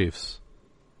more reefs.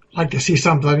 I'd like to see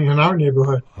something in our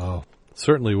neighborhood. Oh,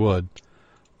 certainly would.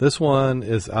 This one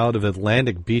is out of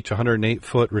Atlantic Beach,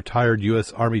 108-foot retired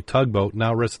U.S. Army tugboat,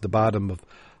 now rests at the bottom of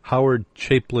Howard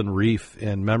Chaplin Reef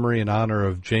in memory and honor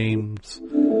of James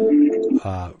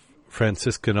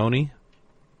Franciscanoni,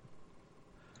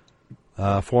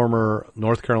 former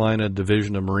North Carolina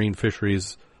Division of Marine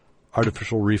Fisheries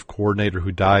Artificial Reef Coordinator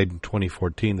who died in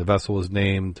 2014. The vessel was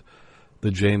named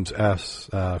the James S.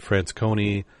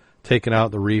 Francesconi, taken out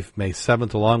the reef May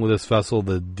 7th. Along with this vessel,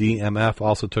 the DMF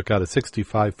also took out a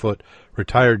 65-foot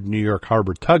retired New York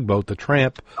Harbor tugboat, the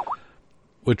Tramp,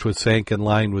 which was sank in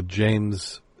line with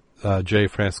James J.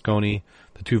 Francesconi.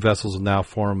 The two vessels will now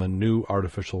form a new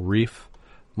artificial reef,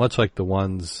 much like the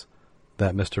ones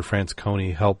that Mr.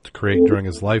 Francesconi helped create during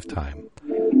his lifetime.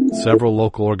 Several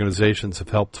local organizations have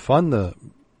helped fund the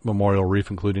memorial reef,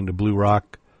 including the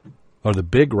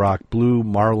Big Rock Blue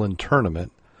Marlin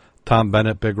Tournament. Tom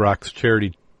Bennett, Big Rock's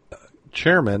charity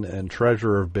chairman and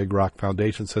treasurer of Big Rock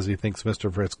Foundation, says he thinks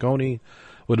Mr. Francesconi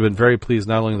would have been very pleased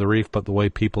not only with the reef, but the way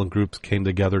people and groups came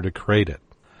together to create it.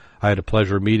 I had a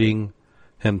pleasure meeting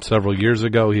him several years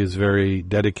ago. He is very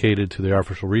dedicated to the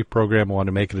artificial reef program and wanted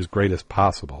to make it as great as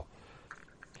possible.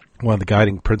 One of the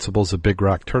guiding principles of Big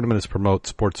Rock Tournament is promote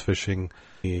sports fishing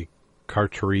in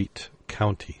Carteret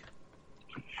County.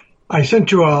 I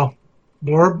sent you a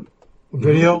blurb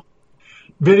video.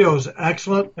 Video is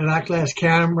excellent. It actually has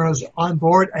cameras on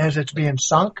board as it's being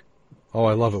sunk. Oh,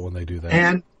 I love it when they do that.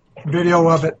 And video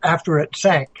of it after it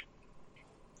sank.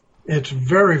 It's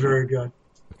very, very good.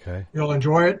 Okay. You'll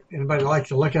enjoy it. Anybody like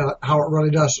to look at how it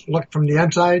really does look from the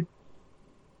inside?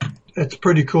 It's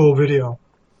pretty cool video.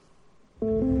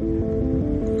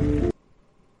 And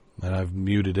I've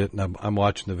muted it, and I'm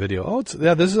watching the video. Oh,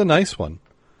 this is a nice one.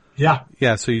 Yeah.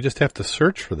 Yeah, so you just have to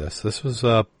search for this. This was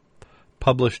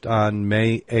published on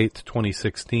May 8th,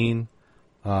 2016.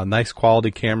 Nice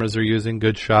quality cameras they're using,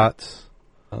 good shots.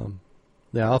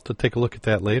 Yeah, I'll have to take a look at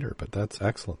that later, but that's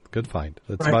excellent. Good find.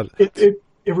 That's right.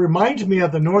 It reminds me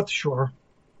of the North Shore.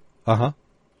 Uh-huh.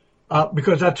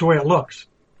 Because that's the way it looks.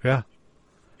 Yeah.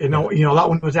 You know, that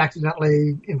one was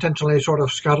intentionally sort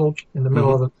of scuttled in the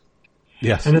middle of the...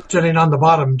 Yes. And it's sitting on the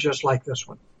bottom just like this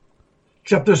one.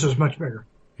 Except this is much bigger.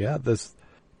 Yeah,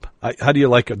 how do you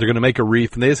like it? They're going to make a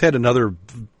reef, and they just had another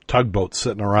tugboat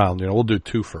sitting around. We'll do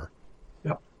twofer.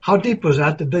 Yeah. How deep was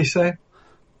that, did they say?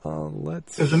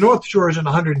 Because the North Shore is in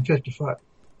 150 foot.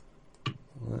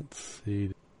 Let's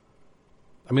see.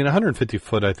 I mean, 150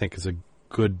 foot, I think, is a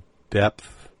good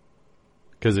depth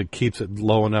because it keeps it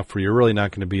low enough where you're really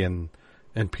not going to be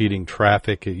impeding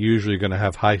traffic. It usually going to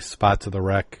have high spots of the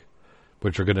wreck,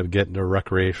 which are going to get into a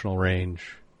recreational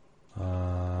range.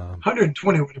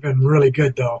 120 would have been really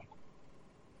good, though.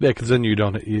 Yeah, because then you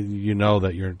know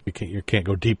that you can't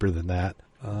go deeper than that.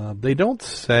 They don't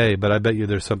say, but I bet you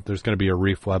there's going to be a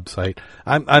reef website.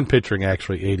 I'm picturing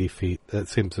actually 80 feet. That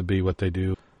seems to be what they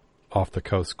do off the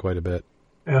coast quite a bit.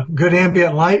 Yeah, good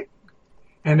ambient light,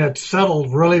 and it's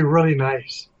settled really, really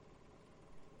nice.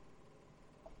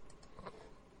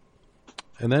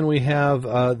 And then we have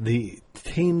the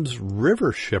Thames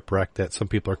River shipwreck that some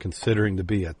people are considering to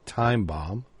be a time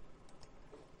bomb.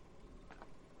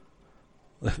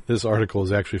 This article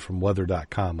is actually from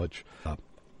weather.com, which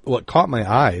what caught my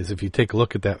eye is if you take a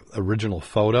look at that original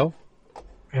photo.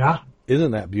 Yeah.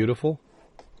 Isn't that beautiful?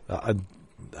 I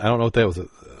don't know what that was.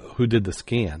 Who did the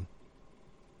scan?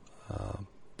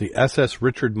 The SS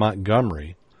Richard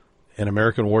Montgomery, an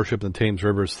American warship in the Thames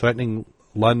River, is threatening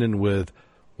London with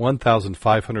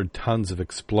 1,500 tons of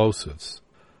explosives,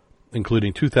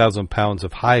 including 2,000 pounds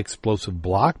of high explosive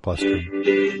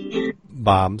blockbuster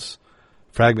bombs,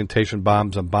 fragmentation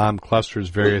bombs and bomb clusters,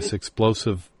 various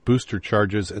explosive booster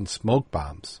charges, and smoke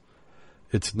bombs.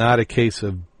 It's not a case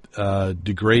of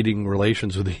degrading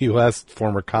relations with the U.S.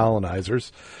 former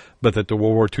colonizers, but that the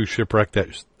World War II shipwreck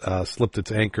that slipped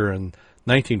its anchor in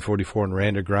 1944 and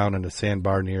ran aground in a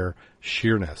sandbar near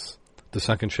Sheerness. The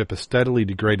sunken ship has steadily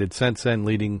degraded since then,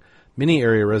 leading many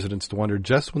area residents to wonder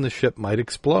just when the ship might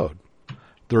explode.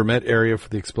 The remit area for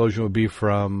the explosion would be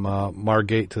from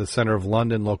Margate to the center of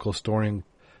London, local historian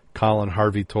Colin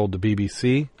Harvey told the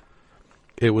BBC.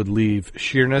 It would leave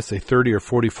Sheerness a 30 or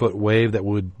 40-foot wave that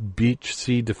would beach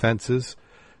sea defenses.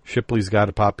 Shipley's got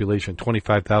a population of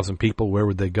 25,000 people. Where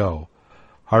would they go?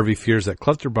 Harvey fears that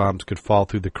cluster bombs could fall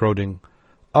through the corroding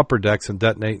upper decks and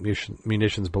detonate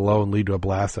munitions below and lead to a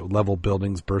blast that would level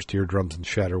buildings, burst eardrums, and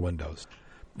shatter windows.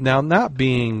 Now, not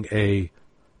being a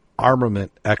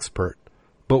armament expert,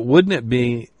 but wouldn't it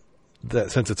be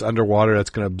that since it's underwater, that's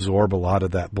going to absorb a lot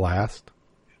of that blast?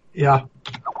 Yeah.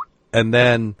 And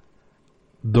then,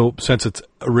 since it's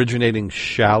originating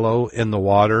shallow in the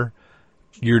water,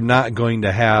 you're not going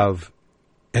to have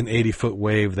an 80-foot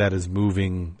wave that is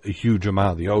moving a huge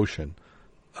amount of the ocean.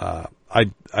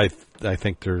 I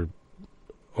think they're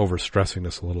overstressing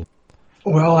this a little.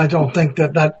 Well, I don't think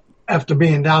that after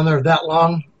being down there that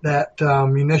long, that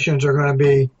munitions are going to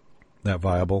be that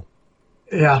viable.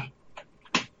 Yeah.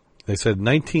 They said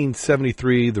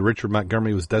 1973, the Richard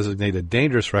Montgomery was designated a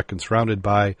dangerous wreck and surrounded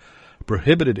by a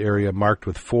prohibited area marked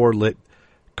with 4 lit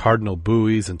cardinal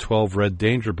buoys and 12 red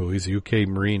danger buoys. The UK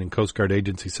Marine and Coast Guard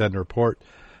agency said in a report,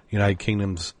 the United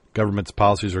Kingdom's government's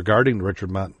policies regarding the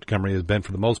Richard Montgomery has been,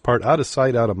 for the most part, out of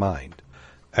sight, out of mind.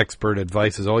 Expert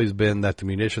advice has always been that the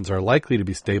munitions are likely to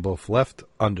be stable if left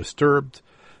undisturbed.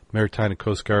 Maritime and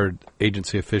Coast Guard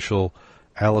agency official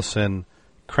Alison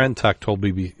Crentuck told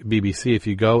BBC, if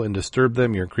you go and disturb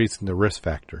them, you're increasing the risk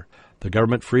factor. The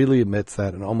government freely admits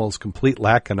that an almost complete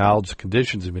lack of knowledge of the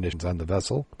conditions of munitions on the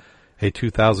vessel. A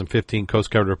 2015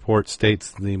 Coast Guard report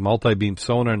states the multi-beam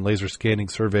sonar and laser scanning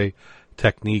survey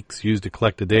techniques used to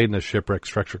collect the data in the shipwreck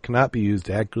structure cannot be used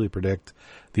to accurately predict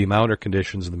the amount or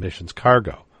conditions of the mission's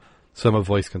cargo. Some have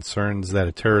voiced concerns that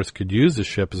a terrorist could use the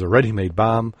ship as a ready-made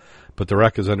bomb, but the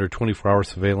wreck is under 24-hour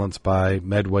surveillance by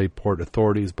Medway port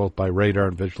authorities, both by radar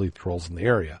and visually patrols in the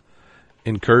area.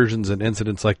 Incursions and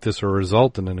incidents like this are a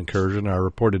result in an incursion are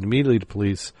reported immediately to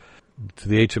police, to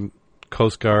the HM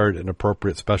Coast Guard, and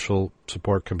appropriate special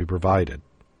support can be provided.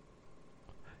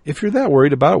 If you're that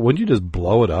worried about it, wouldn't you just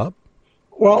blow it up?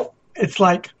 Well, it's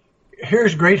like,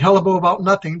 here's great hullabaloo about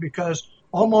nothing because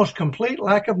almost complete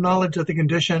lack of knowledge of the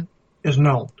condition is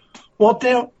known. Well,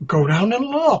 then go down and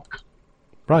look.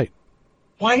 Right.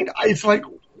 Why? It's like,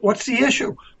 what's the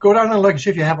issue? Go down and look and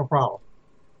see if you have a problem.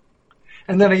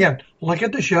 And then again, look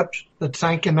at the ships that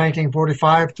sank in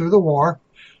 1945 through the war,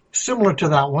 similar to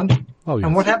that one. Oh, yes.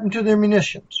 And what happened to their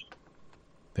munitions?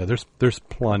 Yeah, there's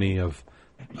plenty of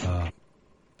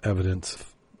evidence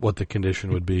of what the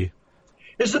condition would be.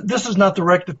 This is not the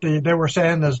wreck that they were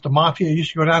saying as the mafia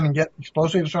used to go down and get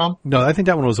explosives from? No, I think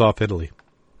that one was off Italy.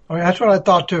 I mean, that's what I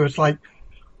thought too. It's like,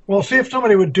 well, see, if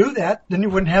somebody would do that, then you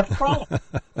wouldn't have the problem.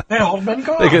 They'd all been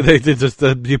gone. They just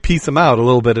you piece them out a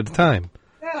little bit at a time.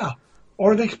 Yeah.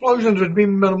 Or the explosions would be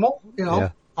minimal,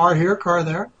 car here, car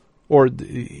there. Or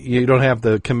you don't have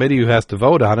the committee who has to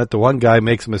vote on it. The one guy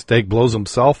makes a mistake, blows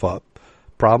himself up.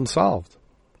 Problem solved.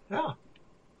 Yeah.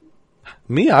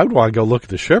 Me, I would want to go look at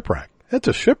the shipwreck. It's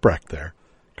a shipwreck there.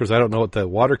 Because I don't know what the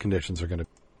water conditions are going to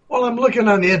be. Well, I'm looking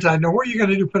on the inside. Now, where are you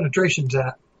going to do penetrations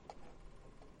at?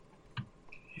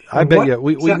 I bet you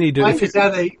we need to.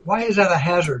 Why is that a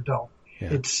hazard, though?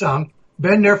 Yeah. It's sunk,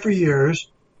 been there for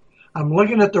years. I'm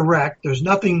looking at the wreck. There's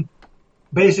nothing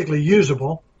basically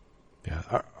usable.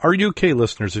 Yeah. Our UK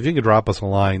listeners, if you could drop us a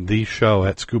line,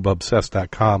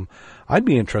 theshow@scubaobsessed.com, I'd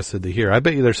be interested to hear. I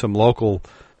bet you there's some local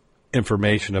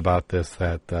information about this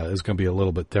that is going to be a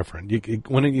little bit different.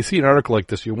 When you see an article like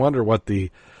this, you wonder what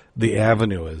the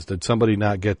avenue is. Did somebody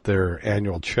not get their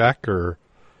annual check or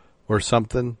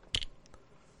something?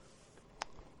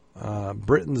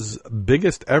 Britain's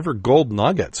biggest ever gold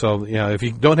nugget. So, if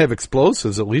you don't have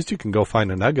explosives, at least you can go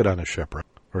find a nugget on a shipwreck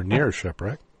or near a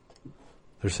shipwreck.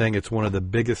 They're saying it's one of the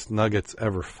biggest nuggets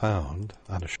ever found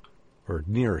on or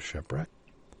near a shipwreck.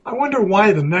 I wonder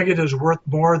why the nugget is worth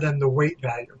more than the weight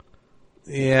value.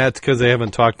 Yeah, it's because they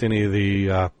haven't talked to any of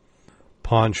the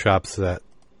pawn shops that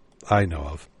I know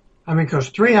of. I mean, because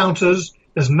 3 ounces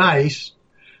is nice,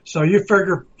 so you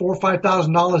figure $4,000 or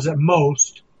 $5,000 at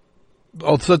most.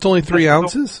 Oh, so it's only 3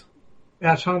 ounces?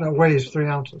 That's how that weighs 3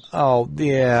 ounces. Oh,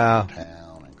 yeah.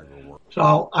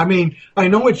 So, I mean, I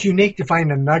know it's unique to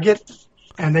find a nugget,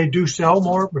 and they do sell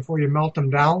more before you melt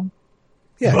them down.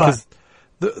 Yeah,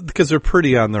 because they're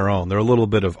pretty on their own. They're a little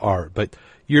bit of art, but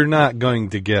you're not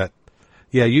going to get.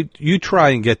 Yeah, you try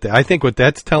and get that. I think what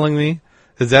that's telling me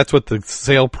is that's what the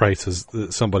sale price is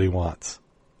that somebody wants.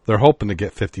 They're hoping to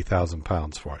get 50,000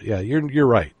 pounds for it. Yeah, you're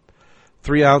right.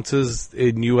 3 ounces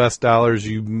in U.S. dollars,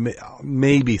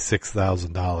 maybe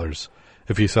 $6,000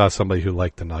 if you saw somebody who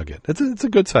liked the nugget. It's a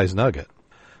good sized nugget.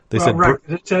 They said right.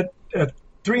 It said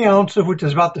 3 ounces, which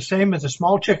is about the same as a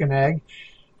small chicken egg.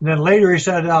 And then later he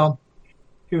said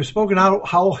he was spoken out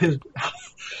how his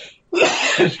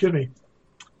excuse me,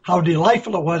 how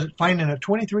delightful it was at finding a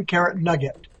 23-carat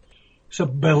nugget. So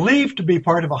believed to be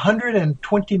part of a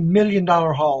 $120 million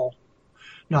haul.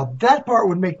 Now that part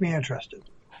would make me interested.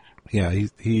 Yeah,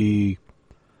 he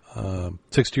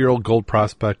 60-year-old gold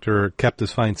prospector, kept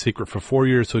his find secret for 4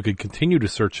 years so he could continue to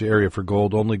search the area for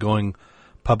gold, only going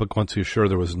public once he was sure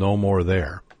there was no more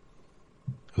there.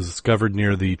 It was discovered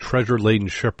near the treasure-laden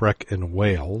shipwreck in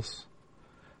Wales.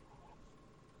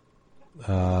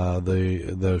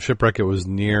 The shipwreck it was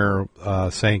near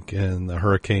sank in the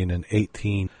hurricane in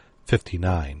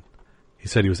 1859. He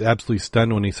said he was absolutely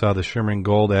stunned when he saw the shimmering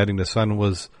gold, adding the sun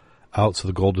was out so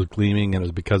the gold was gleaming, and it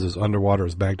was because it was underwater, it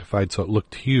was magnified so it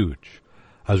looked huge.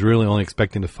 I was really only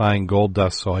expecting to find gold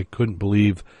dust, so I couldn't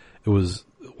believe it was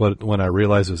when I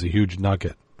realized it was a huge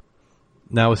nugget.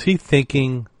 Now, is he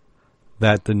thinking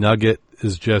that the nugget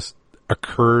is just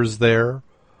occurs there,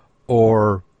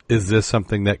 or is this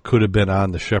something that could have been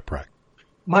on the shipwreck?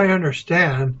 My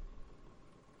understand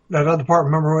that other part,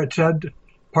 remember what it said?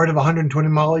 Part of a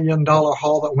 $120 million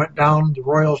haul that went down the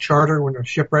Royal Charter when it was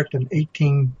shipwrecked in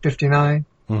 1859.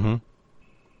 Mm-hmm.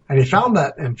 And he found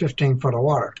that in 15 foot of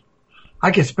water.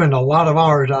 I could spend a lot of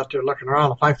hours out there looking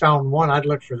around. If I found one, I'd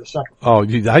look for the second. Oh,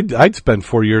 I'd spend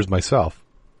 4 years myself.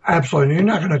 Absolutely. You're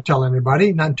not going to tell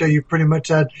anybody, not until you pretty much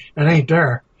said it ain't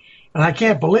there. And I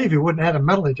can't believe he wouldn't have had a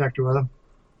metal detector with him.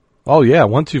 Oh, yeah.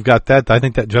 Once you've got that, I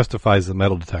think that justifies the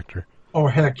metal detector. Oh,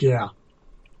 heck yeah.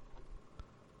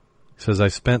 He says, I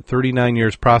spent 39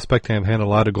 years prospecting. I've had a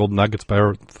lot of gold nuggets, but I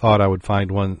never thought I would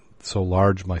find one so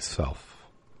large myself.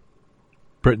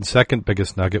 Britain's second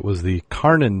biggest nugget was the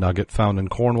Carnan nugget found in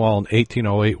Cornwall in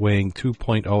 1808, weighing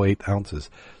 2.08 ounces.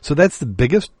 So that's the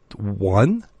biggest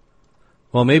one?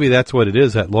 Well, maybe that's what it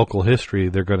is at local history.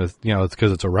 They're going to, it's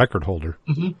because it's a record holder.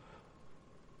 Mm-hmm.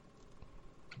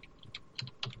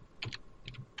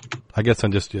 I guess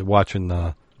I'm just watching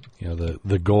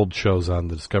the gold shows on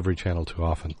the Discovery Channel too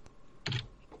often.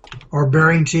 Or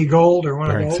Bering Sea Gold or one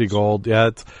of those. Bering Sea Gold,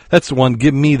 yeah, that's the one.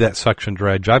 Give me that suction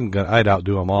dredge. I'd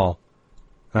outdo them all.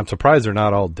 And I'm surprised they're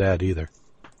not all dead either.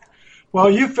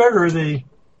 Well, you figure the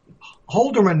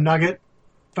Holderman nugget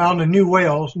found in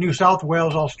New South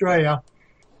Wales, Australia,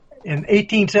 in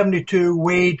 1872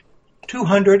 weighed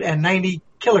 290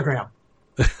 kilograms.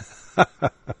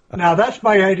 Now, that's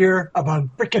my idea of a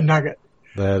freaking nugget.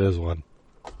 That is one.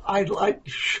 I'd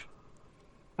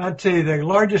say the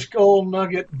largest gold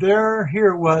nugget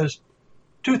here was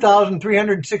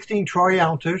 2,316 troy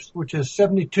ounces, which is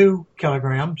 72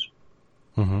 kilograms.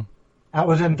 Mm-hmm. That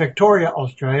was in Victoria,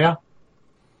 Australia.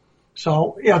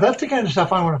 So, yeah, that's the kind of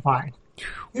stuff I want to find.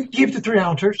 You keep the 3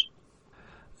 ounces.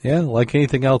 Yeah, like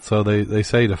anything else, though, they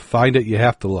say to find it, you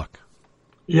have to look.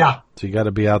 Yeah. So you got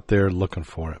to be out there looking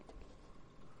for it.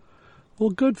 Well,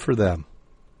 good for them.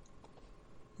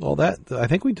 Well, I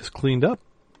think we just cleaned up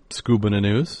Scuba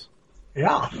News.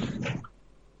 Yeah.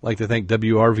 Like to thank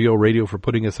WRVO Radio for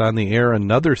putting us on the air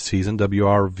another season.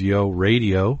 WRVO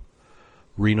Radio,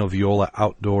 Reno Viola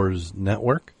Outdoors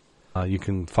Network. You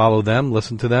can follow them,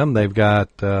 listen to them. They've got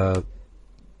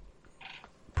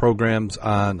programs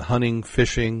on hunting,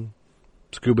 fishing,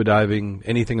 scuba diving,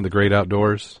 anything in the great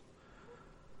outdoors.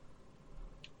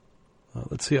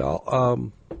 Let's see.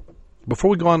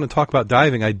 Before we go on and talk about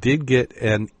diving, I did get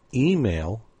an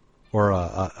email or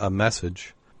a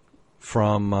message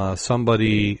from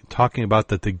somebody talking about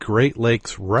that the Great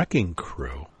Lakes Wrecking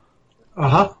Crew.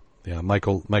 Uh-huh. Yeah,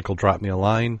 Michael dropped me a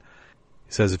line.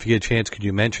 He says, if you get a chance, could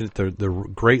you mention it? The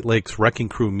Great Lakes Wrecking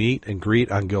Crew meet and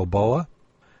greet on Gilboa.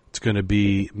 It's going to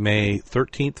be May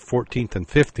 13th, 14th, and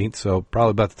 15th, so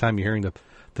probably about the time you're hearing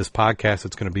this podcast,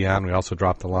 it's going to be on. We also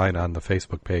dropped the line on the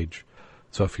Facebook page.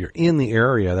 So if you're in the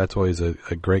area, that's always a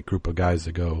great group of guys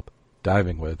to go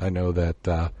diving with. I know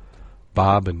that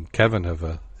Bob and Kevin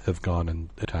have gone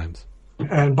at times.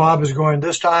 And Bob is going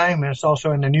this time, and it's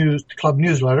also in the club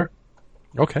newsletter.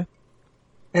 Okay.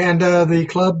 And the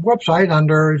club website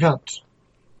under events.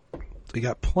 So you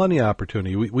got plenty of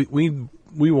opportunity.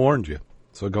 We warned you,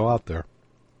 so go out there.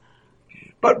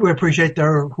 But we appreciate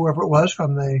whoever it was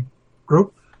from the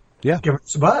group. Yeah. Give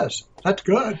us a buzz. That's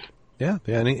good. Yeah.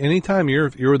 Anytime you're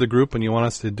the group and you want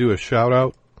us to do a shout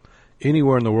out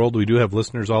anywhere in the world, we do have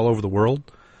listeners all over the world.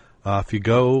 If you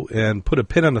go and put a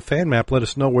pin on the fan map, let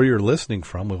us know where you're listening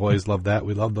from. We always love that.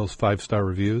 We love those 5-star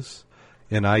reviews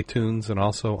in iTunes and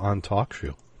also on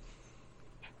TalkShoe.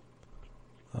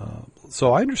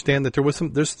 So I understand that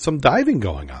there's some diving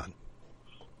going on.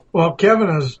 Well, Kevin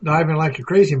is diving like a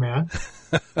crazy man.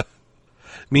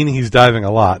 Meaning he's diving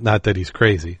a lot, not that he's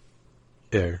crazy.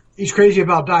 There. He's crazy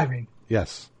about diving.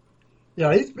 Yes.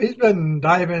 Yeah, he's been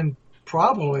diving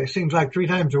probably, it seems like 3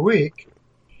 times a week.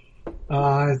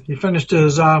 He finished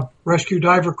his rescue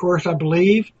diver course, I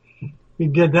believe. He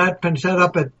did that, finished that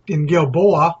up in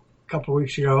Gilboa a couple of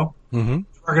weeks ago. Mm-hmm.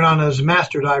 Working on his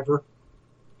master diver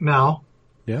now.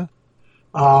 Yeah.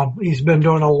 He's been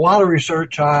doing a lot of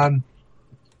research on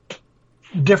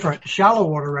different shallow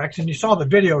water wrecks, and you saw the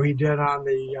video he did on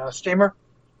the steamer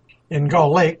in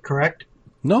Gull Lake, correct?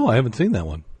 No, I haven't seen that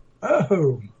one.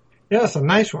 Oh, yeah, it's a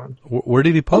nice one. Where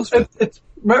did he post it?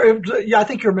 Yeah, I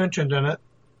think you're mentioned in it.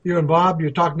 You and Bob,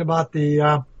 you're talking about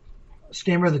the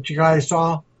steamer that you guys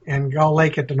saw in Gull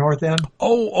Lake at the north end.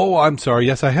 Oh, I'm sorry.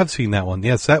 Yes, I have seen that one.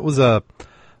 Yes, that was and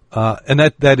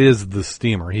that is the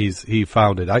steamer. He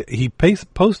found it. He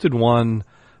posted one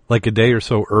like a day or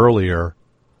so earlier.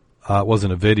 It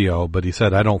wasn't a video, but he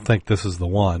said, I don't think this is the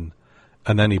one.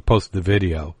 And then he posted the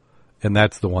video, and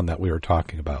that's the one that we were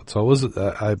talking about. So it was.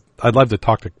 I'd love to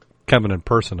talk to Kevin in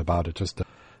person about it, just to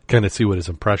kind of see what his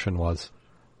impression was.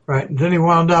 Right. And then he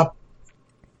wound up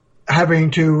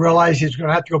having to realize he's going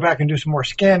to have to go back and do some more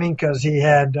scanning because he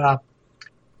had,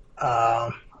 I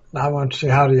want to say,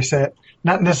 how do you say it?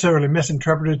 Not necessarily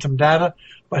misinterpreted some data,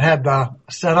 but had the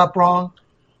setup wrong.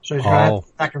 So he's going to have to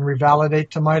go back and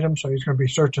revalidate some items. So he's going to be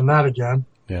searching that again.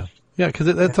 Yeah. Yeah,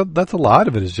 because that's a lot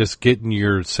of it is just getting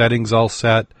your settings all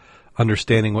set,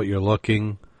 understanding what you're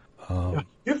looking.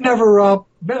 You've never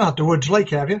been out to Woods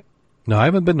Lake, have you? No, I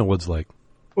haven't been to Woods Lake.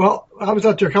 Well, I was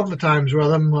out there a couple of times with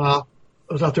him. I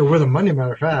was out there with him Monday,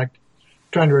 matter of fact,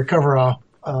 trying to recover a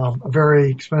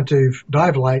very expensive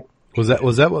dive light. Was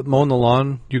that what mowing the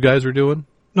lawn you guys were doing?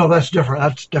 No, that's different.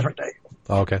 That's a different day.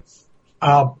 Oh, okay.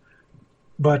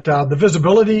 But the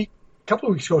visibility a couple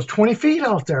of weeks ago was 20 feet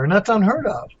out there, and that's unheard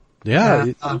of.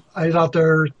 Yeah. I was out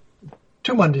there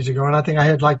 2 Mondays ago, and I think I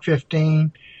had like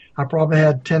 15. I probably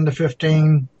had 10 to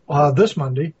 15 this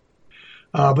Monday.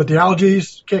 But the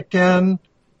algae's kicked in.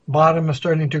 Bottom is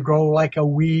starting to grow like a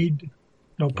weed.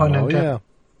 No pun intended. Yeah.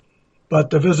 But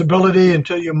the visibility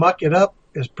until you muck it up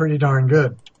is pretty darn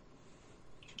good.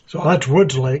 So that's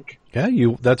Woods Lake. Yeah,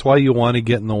 that's why you want to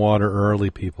get in the water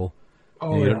early, people.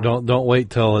 Oh, yeah. Don't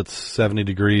wait till it's 70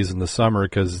 degrees in the summer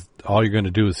because all you're going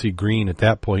to do is see green at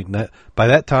that point. And by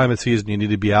that time of season, you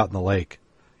need to be out in the lake.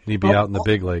 You need to be out in the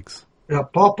big lakes. Yeah,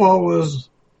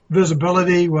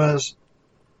 visibility was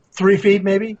 3 feet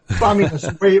maybe. Well, I mean,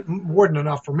 it's way more than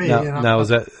enough for me. Now is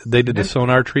that they did the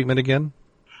sonar treatment again?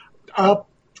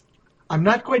 I'm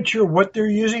not quite sure what they're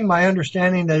using. My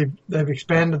understanding they've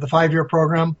expanded the 5-year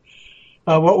program.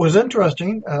 What was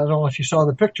interesting, I don't know if you saw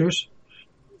the pictures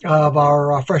of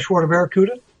our freshwater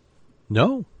barracuda.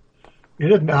 No. You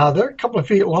didn't. They're a couple of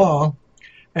feet long,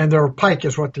 and they're pike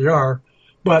is what they are.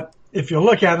 But if you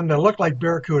look at them, they look like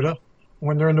barracuda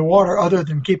when they're in the water, other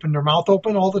than keeping their mouth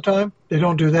open all the time. They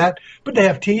don't do that, but they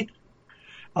have teeth.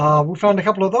 We found a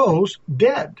couple of those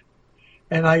dead.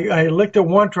 And I looked at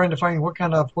one trying to find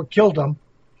what killed them.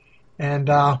 And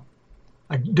I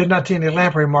did not see any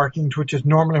lamprey markings, which is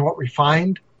normally what we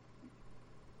find.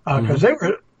 Because they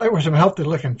were some healthy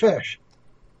looking fish,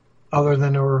 other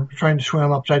than they were trying to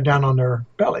swim upside down on their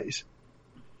bellies.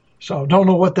 So don't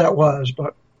know what that was,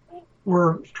 but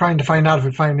we're trying to find out if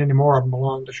we find any more of them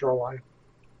along the shoreline.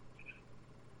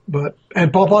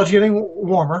 And Pawpaw's getting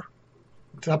warmer.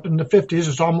 It's up in the 50s.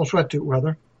 It's almost wetsuit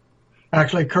weather.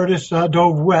 Actually, Curtis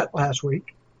dove wet last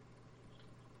week.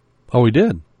 Oh, we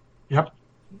did? Yep.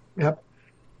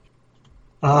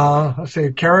 Let's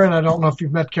see, Karen, I don't know if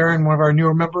you've met Karen, one of our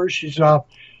newer members. She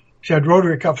had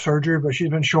rotary cuff surgery, but she's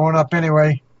been showing up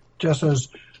anyway, just as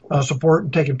support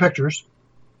and taking pictures.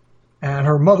 And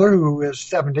her mother, who is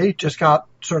 70, just got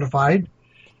certified.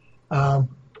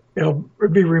 It'll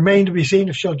remain to be seen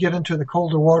if she'll get into the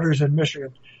colder waters in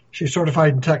Michigan. She's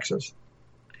certified in Texas.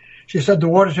 She said the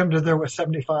water temperature there was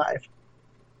 75.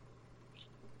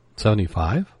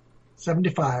 75?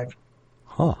 75.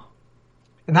 Huh.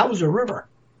 And that was a river.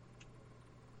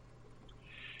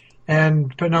 And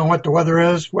depending on what the weather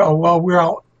is, well, we were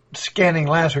out scanning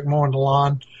last week, mowing the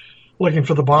lawn, looking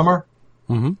for the bomber.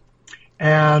 Mm-hmm.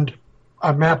 And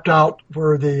I mapped out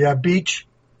where the beach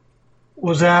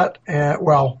was at,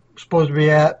 supposed to be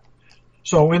at.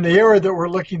 So in the area that we're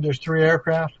looking, there's 3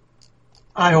 aircraft.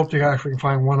 I hope to actually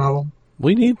find one of them.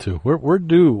 We need to. We're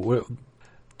due.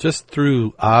 Just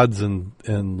through odds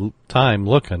and time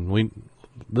looking,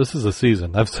 this is a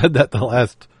season. I've said that the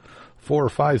last 4 or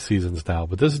 5 seasons now,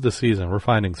 but this is the season. We're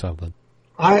finding something.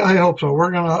 I hope so.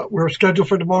 We're scheduled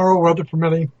for tomorrow, weather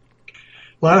permitting.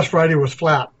 Last Friday was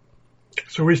flat,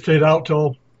 so we stayed out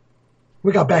till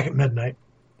we got back at midnight.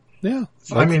 Yeah.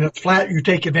 So, I mean, it's flat. You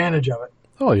take advantage of it.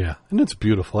 Oh, yeah. And it's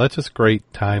beautiful. That's just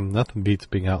great time. Nothing beats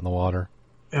being out in the water.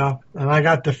 Yeah. And I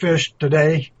got the fish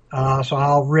today, so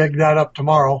I'll rig that up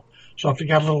tomorrow. So if you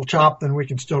got a little chop, then we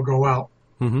can still go out.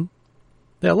 Mm-hmm.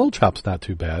 Yeah, a little chop's not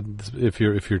too bad if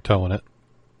you're towing it.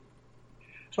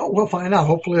 So we'll find out.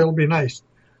 Hopefully it'll be nice.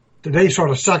 Today sort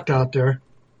of sucked out there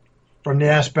from the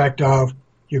aspect of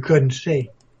you couldn't see.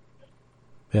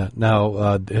 Yeah.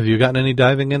 Now, have you gotten any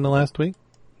diving in the last week?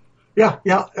 Yeah.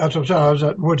 That's what I'm saying. I was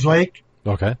at Woods Lake.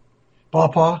 Okay.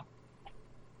 Pawpaw.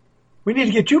 We need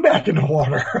to get you back in the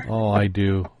water. Oh, I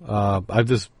do. I've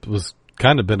just was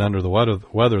kind of been under the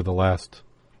weather the last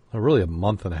really a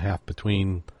month and a half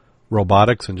between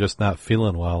robotics and just not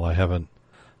feeling well. I haven't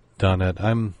done it.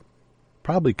 I'm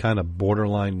probably kind of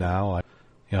borderline now.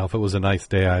 If it was a nice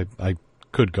day, I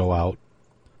could go out.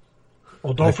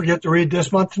 Well, don't forget to read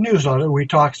this month's newsletter. We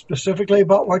talk specifically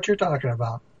about what you're talking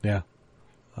about. Yeah.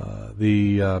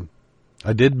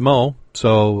 I did mow,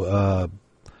 so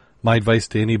my advice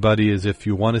to anybody is if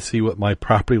you want to see what my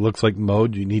property looks like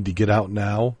mowed, you need to get out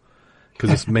now, because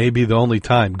this may be the only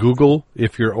time. Google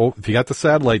if you got the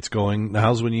satellites going.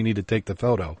 Now's when you need to take the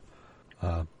photo,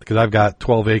 because I've got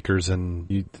 12 acres and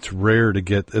it's rare to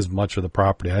get as much of the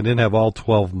property. I didn't have all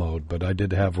 12 mowed, but I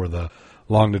did have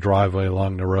along the driveway,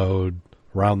 along the road,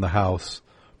 around the house,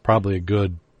 probably a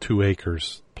good 2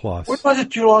 acres plus. What was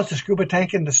it you lost the scuba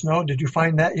tank in the snow? Did you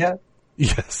find that yet?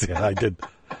 Yes, yeah, I did.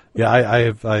 Yeah,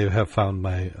 I have found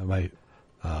my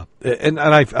and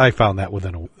I found that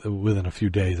within a few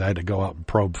days. I had to go out and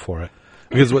probe for it,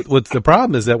 because what's the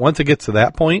problem is that once it gets to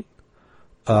that point,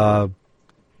 who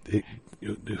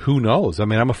knows? I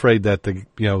mean, I'm afraid that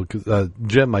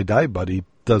Jim, my dive buddy,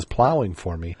 does plowing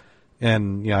for me,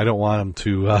 and I don't want him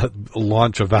to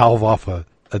launch a valve off a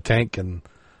tank and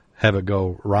have it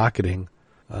go rocketing.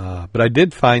 But I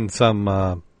did find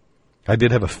some. I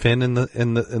did have a fin in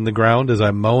the ground as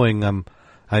I'm mowing.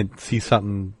 I see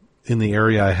something in the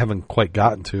area I haven't quite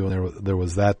gotten to, and there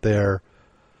was that there.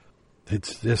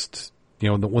 It's just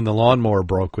when the lawnmower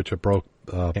broke, which it broke.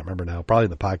 I can't remember now. Probably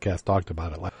the podcast talked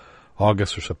about it, like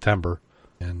August or September,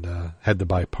 and had to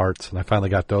buy parts, and I finally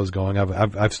got those going.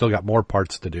 I've still got more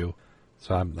parts to do,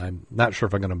 so I'm not sure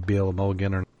if I'm going to be able to mow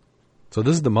again or not. So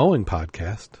this is the mowing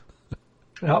podcast.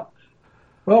 Yep.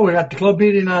 Well, we got the club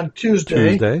meeting on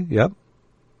Tuesday. Yep.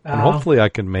 And hopefully I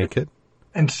can make it.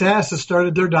 And SAS has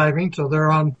started their diving, so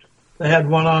they're They had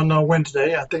one on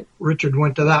Wednesday. I think Richard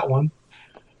went to that one.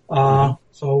 So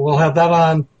we'll have that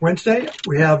on Wednesday.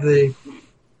 We have the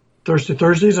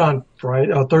Thursdays on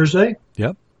Thursday.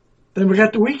 Yep. Then we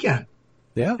got the weekend.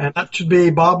 Yeah. And that should be,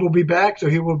 Bob will be back, so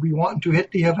he will be wanting to hit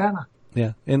the Havana.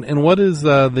 Yeah. And what is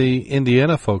the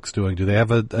Indiana folks doing? Do they have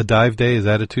a dive day? Is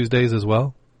that a Tuesdays as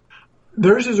well?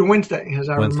 Theirs is a Wednesday, as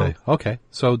I Wednesday. remember. Okay.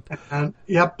 So. And,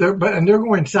 yep. They're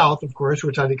going south, of course,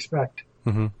 which I'd expect.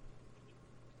 Mm-hmm.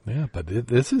 Yeah, but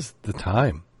this is the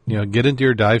time. Get into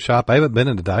your dive shop. I haven't been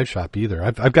in a dive shop either.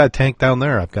 I've got a tank down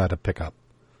there I've got to pick up.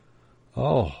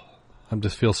 Oh, I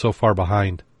just feel so far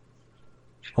behind.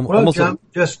 Well, John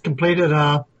just completed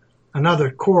another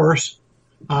course.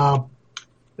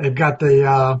 They've got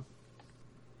doing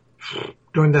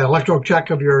the electro check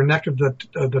of your neck of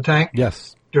the tank.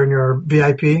 Yes. During your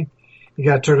VIP. You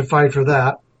got certified for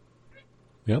that.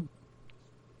 Yep.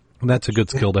 And that's a good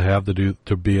skill to have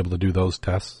to be able to do those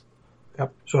tests.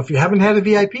 Yep. So if you haven't had a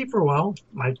VIP for a while,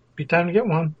 might be time to get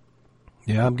one.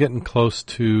 Yeah, I'm getting close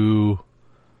to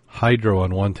hydro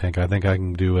on one tank. I think I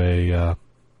can do a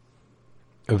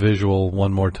visual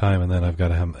one more time, and then I've got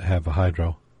to have a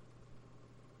hydro.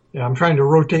 Yeah, I'm trying to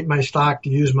rotate my stock to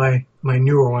use my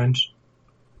newer ones.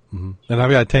 Mm-hmm. And I've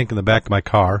got a tank in the back of my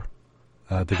car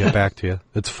to get back to you.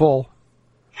 It's full.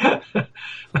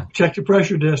 Check the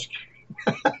pressure disc.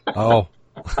 Oh,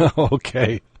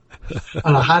 okay.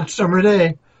 On a hot summer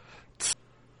day.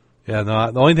 Yeah,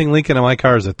 no. The only thing leaking in my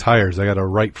car is the tires. I got a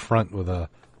right front with a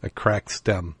cracked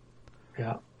stem.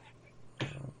 Yeah.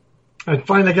 I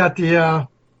finally got the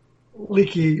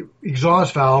leaky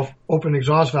exhaust valve, open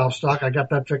exhaust valve stuck. I got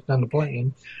that fixed on the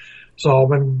plane. So I've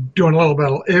been doing a little bit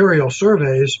of aerial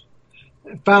surveys.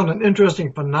 And found an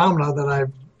interesting phenomena that I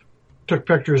took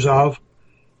pictures of.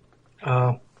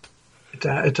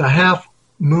 It's a half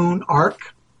moon arc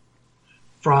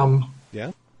from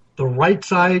the right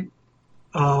side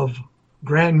of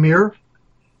Grand Mirror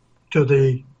to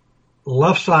the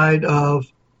left side of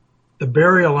the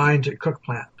burial lines at Cook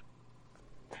Plant.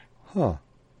 Huh.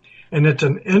 And it's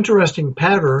an interesting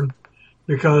pattern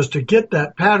because to get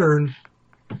that pattern,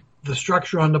 the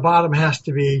structure on the bottom has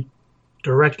to be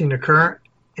directing the current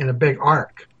in a big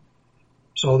arc.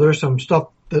 So there's some stuff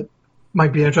that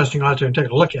might be interesting out there and take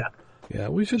a look at. Yeah,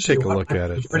 we should take a look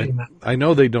at it. I I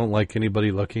know they don't like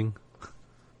anybody looking,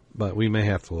 but we may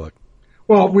have to look.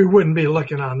 Well, we wouldn't be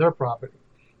looking on their property.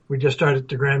 We just started at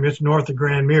the Grand Mirror. It's north of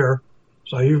Grand Mirror.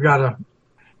 So you've got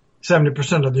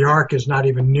 70% of the arc is not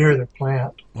even near the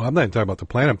plant. Well, I'm not even talking about the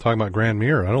plant. I'm talking about Grand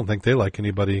Mirror. I don't think they like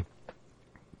anybody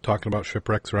talking about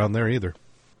shipwrecks around there either.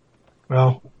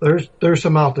 Well, there's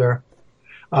some out there.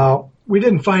 We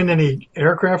didn't find any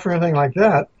aircraft or anything like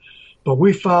that, but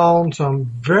we found some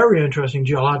very interesting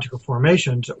geological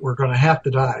formations that we're going to have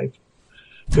to dive.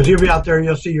 Because you'll be out there,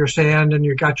 you'll see your sand and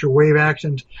you've got your wave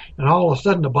actions, and all of a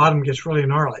sudden the bottom gets really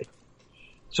gnarly.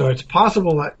 So it's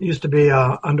possible that used to be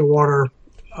a underwater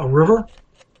river.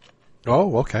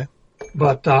 Oh, okay.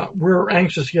 But we're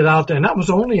anxious to get out there, and that was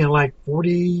only in like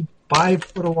 45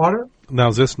 foot of water. Now,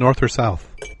 is this north or south?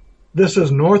 This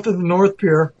is north of the North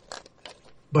Pier,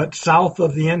 but south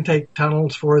of the intake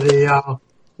tunnels for the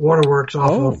waterworks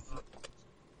off of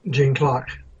Gene Clock.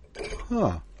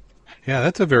 Huh. Yeah,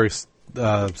 that's a very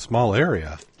small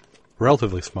area,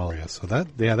 relatively small area. So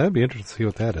that'd be interesting to see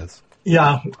what that is.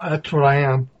 Yeah, that's what I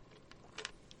am.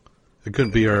 It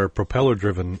couldn't be our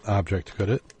propeller-driven object, could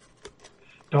it?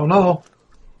 Don't know.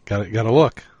 Got to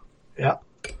look. Yeah,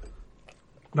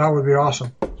 that would be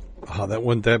awesome. Oh,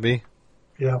 wouldn't that be?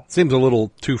 Yeah. Seems a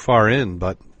little too far in,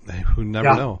 but who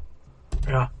never know.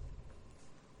 Yeah.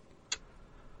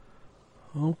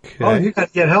 Okay. Oh, you got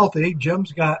to get healthy.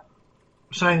 Jim's got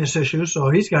sinus issues, so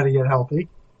he's got to get healthy.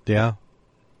 Yeah.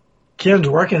 Ken's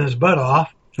working his butt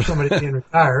off. Somebody being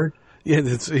retired. Yeah,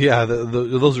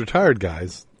 those retired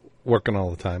guys working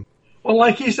all the time. Well,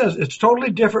 like he says, it's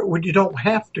totally different when you don't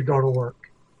have to go to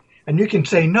work. And you can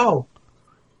say no.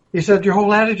 He said your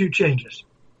whole attitude changes.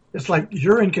 It's like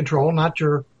you're in control, not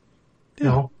your,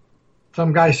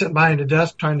 some guy sitting behind a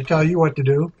desk trying to tell you what to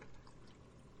do.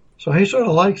 So he sort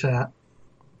of likes that.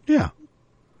 Yeah.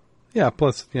 Yeah,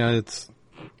 plus, it's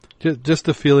just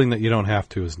the feeling that you don't have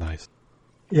to is nice.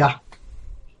 Yeah.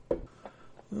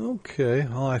 Okay,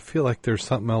 well, I feel like there's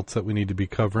something else that we need to be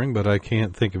covering, but I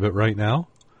can't think of it right now.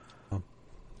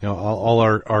 All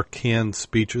our canned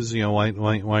speeches, why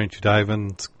aren't you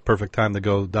diving? It's perfect time to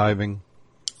go diving.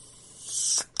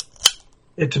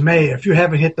 It's May. If you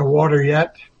haven't hit the water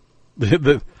yet,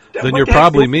 then you're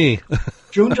probably me.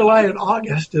 June, July, and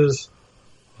August is...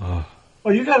 Oh,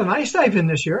 you got an ice dive in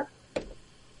this year?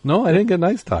 No, I didn't get an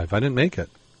ice dive. I didn't make it.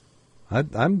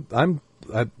 I'm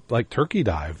like turkey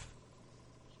dive.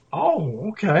 Oh,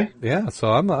 okay. Yeah, so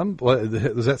I'm what,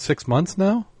 is that 6 months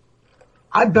now?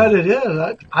 I bet it is.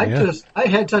 Yeah. I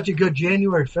had such a good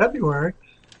January, February.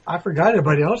 I forgot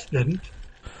everybody else didn't.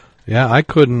 Yeah, I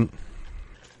couldn't.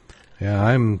 Yeah,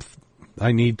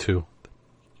 I need to.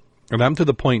 And I'm to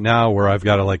the point now where I've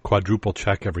got to like quadruple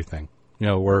check everything. You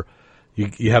know, where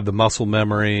you have the muscle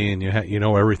memory and you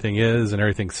know where everything is and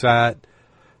everything's set.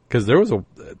 Because there was a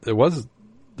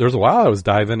while I was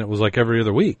diving. It was like every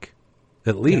other week,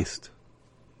 at least.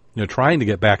 You know, trying to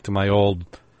get back to my old.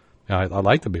 I'd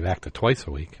like to be back to twice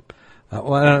a week.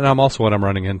 And I'm also what I'm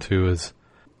running into is,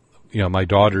 you know, my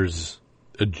daughter's,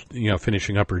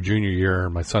 finishing up her junior year,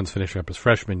 and my son's finishing up his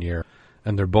freshman year,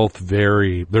 and they're both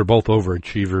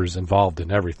overachievers involved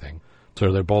in everything.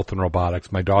 So they're both in robotics.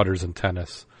 My daughter's in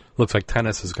tennis. Looks like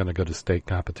tennis is going to go to state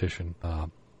competition.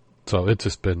 So it's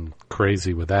just been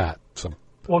crazy with that. So.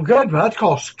 Well, good. That's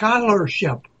called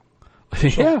scholarship.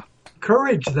 Yeah.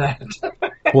 Encourage that.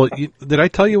 Well, did I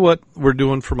tell you what we're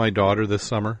doing for my daughter this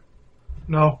summer?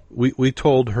 No. We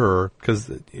told her,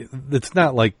 because it's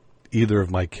not like either of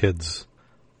my kids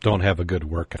don't have a good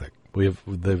work ethic.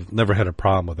 They've never had a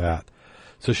problem with that.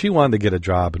 So she wanted to get a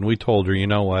job, and we told her, you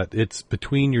know what, it's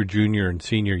between your junior and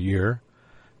senior year.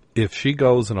 If she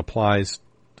goes and applies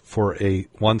for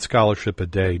one scholarship a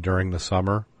day during the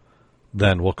summer,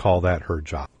 then we'll call that her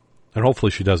job. And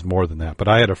hopefully she does more than that. But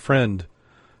I had a friend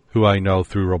who I know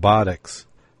through robotics.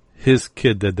 His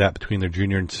kid did that between their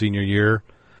junior and senior year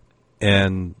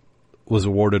and was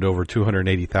awarded over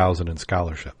 $280,000 in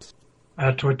scholarships.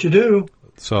 That's what you do.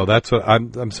 So that's what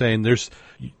I'm saying. There's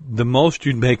the most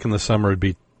you'd make in the summer would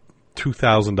be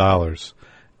 $2,000,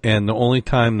 and the only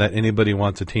time that anybody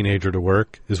wants a teenager to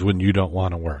work is when you don't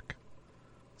want to work.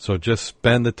 So just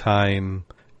spend the time,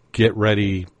 get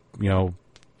ready,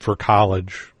 for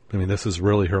college. I mean, this is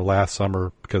really her last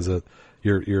summer because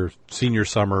your senior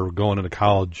summer going into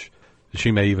college.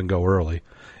 She may even go early.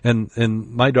 And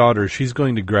my daughter, she's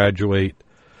going to graduate.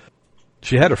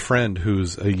 She had a friend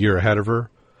who's a year ahead of her,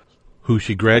 who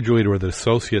she graduated with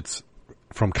associates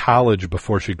from college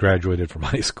before she graduated from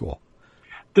high school.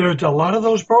 There's a lot of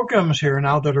those programs here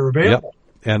now that are available.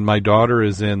 Yep. And my daughter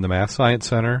is in the Math Science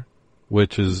Center,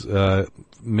 which is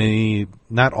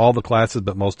not all the classes,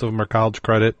 but most of them are college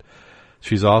credit.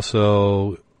 She's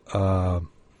also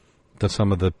does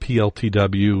some of the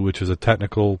PLTW, which is a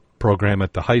technical program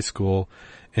at the high school,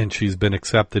 and she's been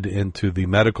accepted into the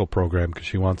medical program because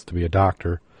she wants to be a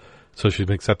doctor. So she's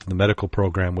been accepted in the medical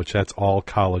program, which that's all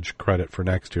college credit for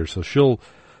next year. So she'll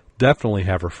definitely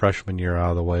have her freshman year out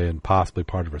of the way and possibly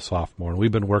part of her sophomore. And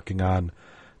we've been working on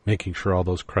making sure all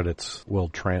those credits will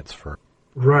transfer.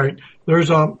 Right. There's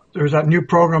that new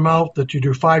program out that you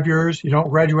do 5 years. You don't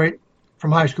graduate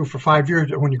from high school for 5 years.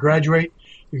 But when you graduate,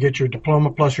 you get your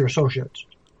diploma plus your associates.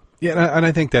 Yeah, and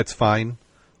I think that's fine.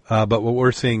 But what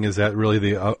we're seeing is that really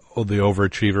the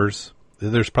overachievers,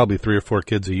 there's probably 3 or 4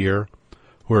 kids a year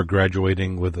who are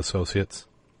graduating with associates.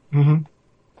 Mm-hmm.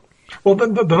 Well,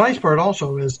 the nice part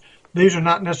also is these are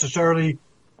not necessarily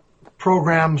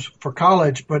programs for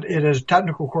college, but it is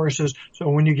technical courses. So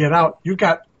when you get out, you've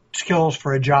got skills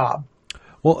for a job.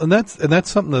 Well, and that's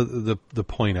something to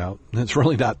point out. And it's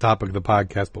really not topic of the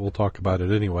podcast, but we'll talk about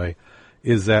it anyway.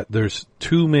 Is that there's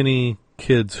too many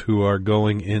kids who are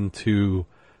going into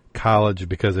college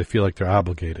because they feel like they're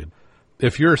obligated.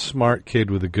 If you're a smart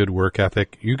kid with a good work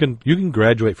ethic, you can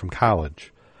graduate from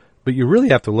college, but you really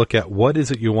have to look at what is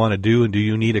it you want to do, and do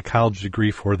you need a college degree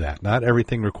for that? Not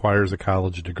everything requires a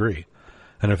college degree.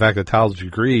 And in fact, a college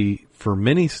degree for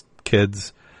many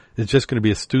kids is just going to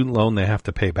be a student loan they have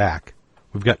to pay back.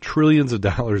 We've got trillions of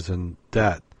dollars in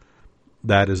debt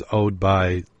that is owed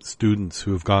by students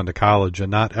who have gone to college,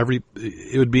 and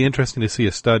it would be interesting to see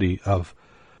a study of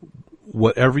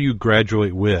whatever you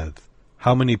graduate with,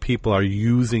 how many people are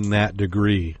using that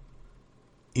degree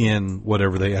in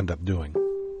whatever they end up doing.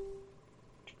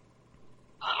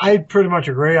 I pretty much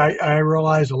agree. I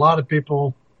realize a lot of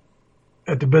people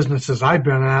at the businesses I've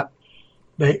been at,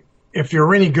 if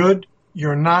you're any good,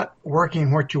 you're not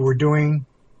working what you were doing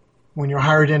when you were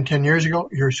hired in 10 years ago.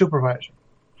 You're a supervisor,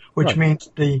 which Right.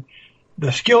 means the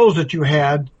skills that you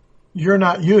had, you're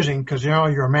not using because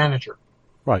you're a manager.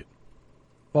 Right.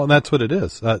 Well, and that's what it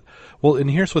is. And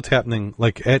here's what's happening.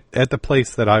 Like at the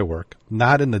place that I work,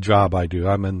 not in the job I do.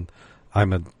 I'm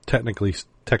a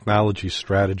technology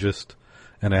strategist,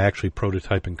 and I actually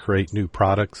prototype and create new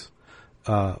products.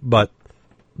 But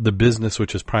the business,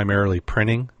 which is primarily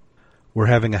printing, we're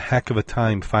having a heck of a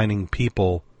time finding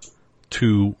people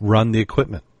to run the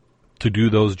equipment, to do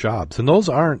those jobs. And those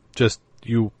aren't just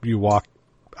you walk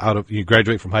you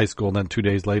graduate from high school and then 2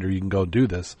 days later you can go do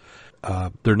this.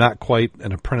 They're not quite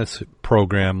an apprentice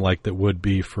program like that would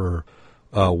be for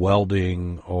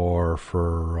welding or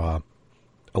for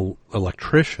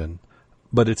electrician,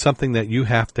 but it's something that you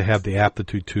have to have the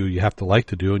aptitude to, you have to like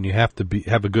to do, and you have to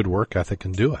have a good work ethic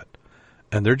and do it.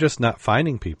 And they're just not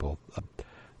finding people.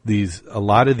 A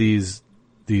lot of these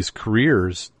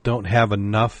careers don't have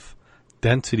enough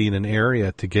density in an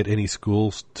area to get any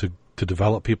schools to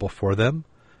develop people for them,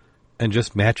 and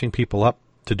just matching people up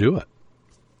to do it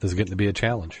is getting to be a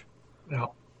challenge. Yeah.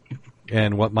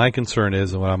 And what my concern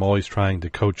is, and what I'm always trying to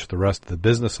coach the rest of the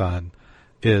business on,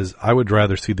 is I would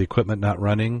rather see the equipment not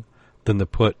running than to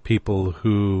put people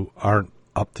who aren't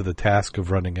up to the task of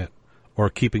running it, or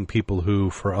keeping people who,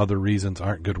 for other reasons,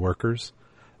 aren't good workers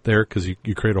there, because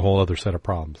you create a whole other set of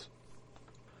problems.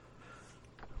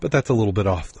 But that's a little bit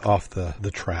off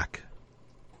the track.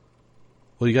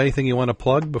 Well, you got anything you want to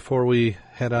plug before we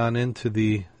head on into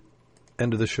the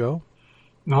end of the show?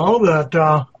 No, that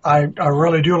I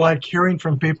really do like hearing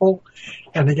from people.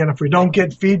 And again, if we don't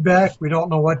get feedback, we don't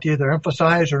know what to either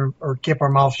emphasize or keep our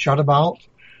mouths shut about.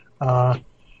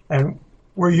 And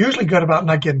we're usually good about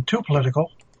not getting too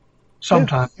political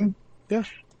sometimes. Yeah.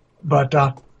 But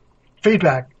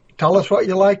feedback. Tell us what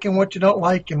you like and what you don't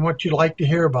like and what you'd like to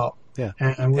hear about. Yeah.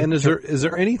 And is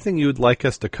there anything you would like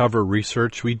us to cover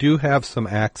research? We do have some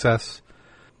access.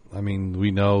 I mean,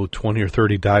 we know 20 or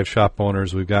 30 dive shop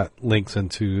owners. We've got links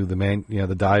into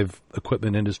the dive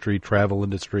equipment industry, travel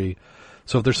industry.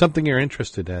 So if there's something you're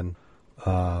interested in,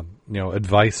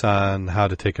 advice on how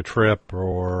to take a trip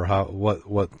or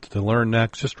what to learn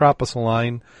next, just drop us a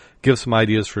line, give some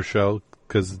ideas for show,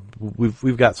 because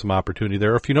we've got some opportunity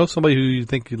there. If you know somebody who you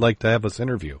think you'd like to have us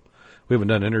interview, we haven't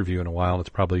done an interview in a while, and it's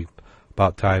probably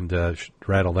about time to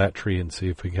rattle that tree and see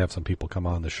if we can have some people come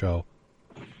on the show.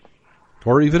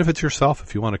 Or even if it's yourself,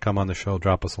 if you want to come on the show,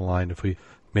 drop us a line.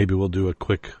 Maybe we'll do a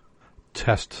quick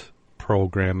test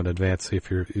program in advance, see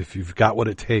if you've got what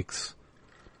it takes.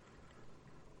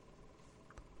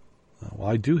 Well,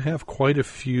 I do have quite a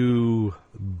few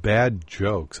bad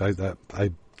jokes. I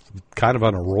kind of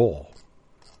on a roll.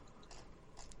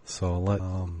 So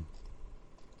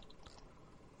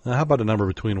how about a number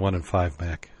between 1 and 5,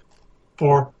 Mac?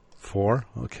 4. 4?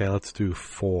 Okay, let's do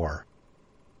 4.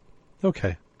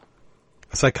 Okay.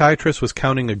 A psychiatrist was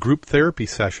conducting a group therapy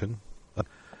session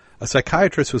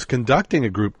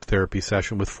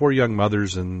with 4 young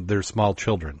mothers and their small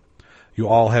children. You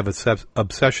all have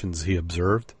obsessions, he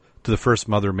observed. To the first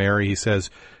mother, Mary, he says,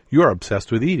 "You are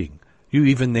obsessed with eating. You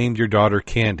even named your daughter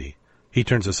Candy." He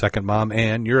turns to second mom,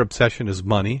 "Anne, your obsession is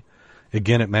money.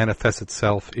 Again, it manifests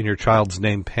itself in your child's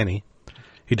name, Penny."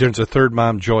 He turns to third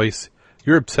mom, Joyce.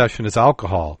 "Your obsession is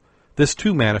alcohol. This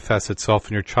too manifests itself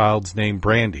in your child's name,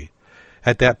 Brandy."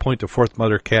 At that point, the fourth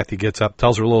mother, Kathy, gets up,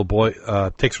 takes her little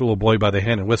boy by the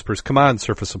hand and whispers, "Come on,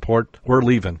 surface support, we're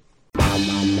leaving."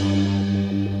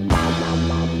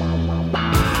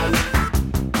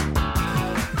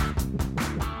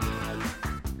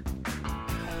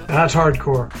 That's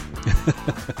hardcore.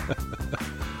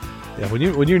 Yeah,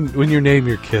 when you name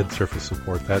your kid surface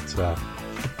support, that's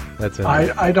it.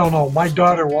 I don't know. My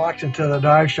daughter walks into the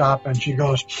dive shop and she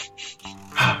goes,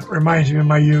 "Reminds me of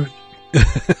my youth."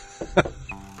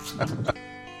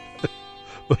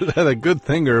 Was that a good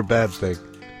thing or a bad thing?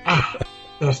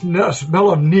 The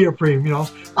smell of neoprene,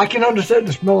 I can understand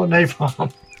the smell of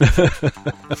napalm.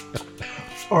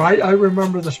 Or I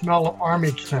remember the smell of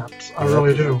army camps. I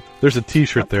really do. There's a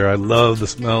T-shirt there. I love the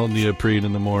smell of neoprene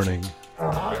in the morning.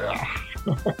 Yeah.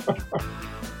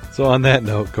 So on that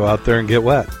note, go out there and get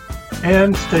wet.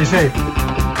 And stay safe.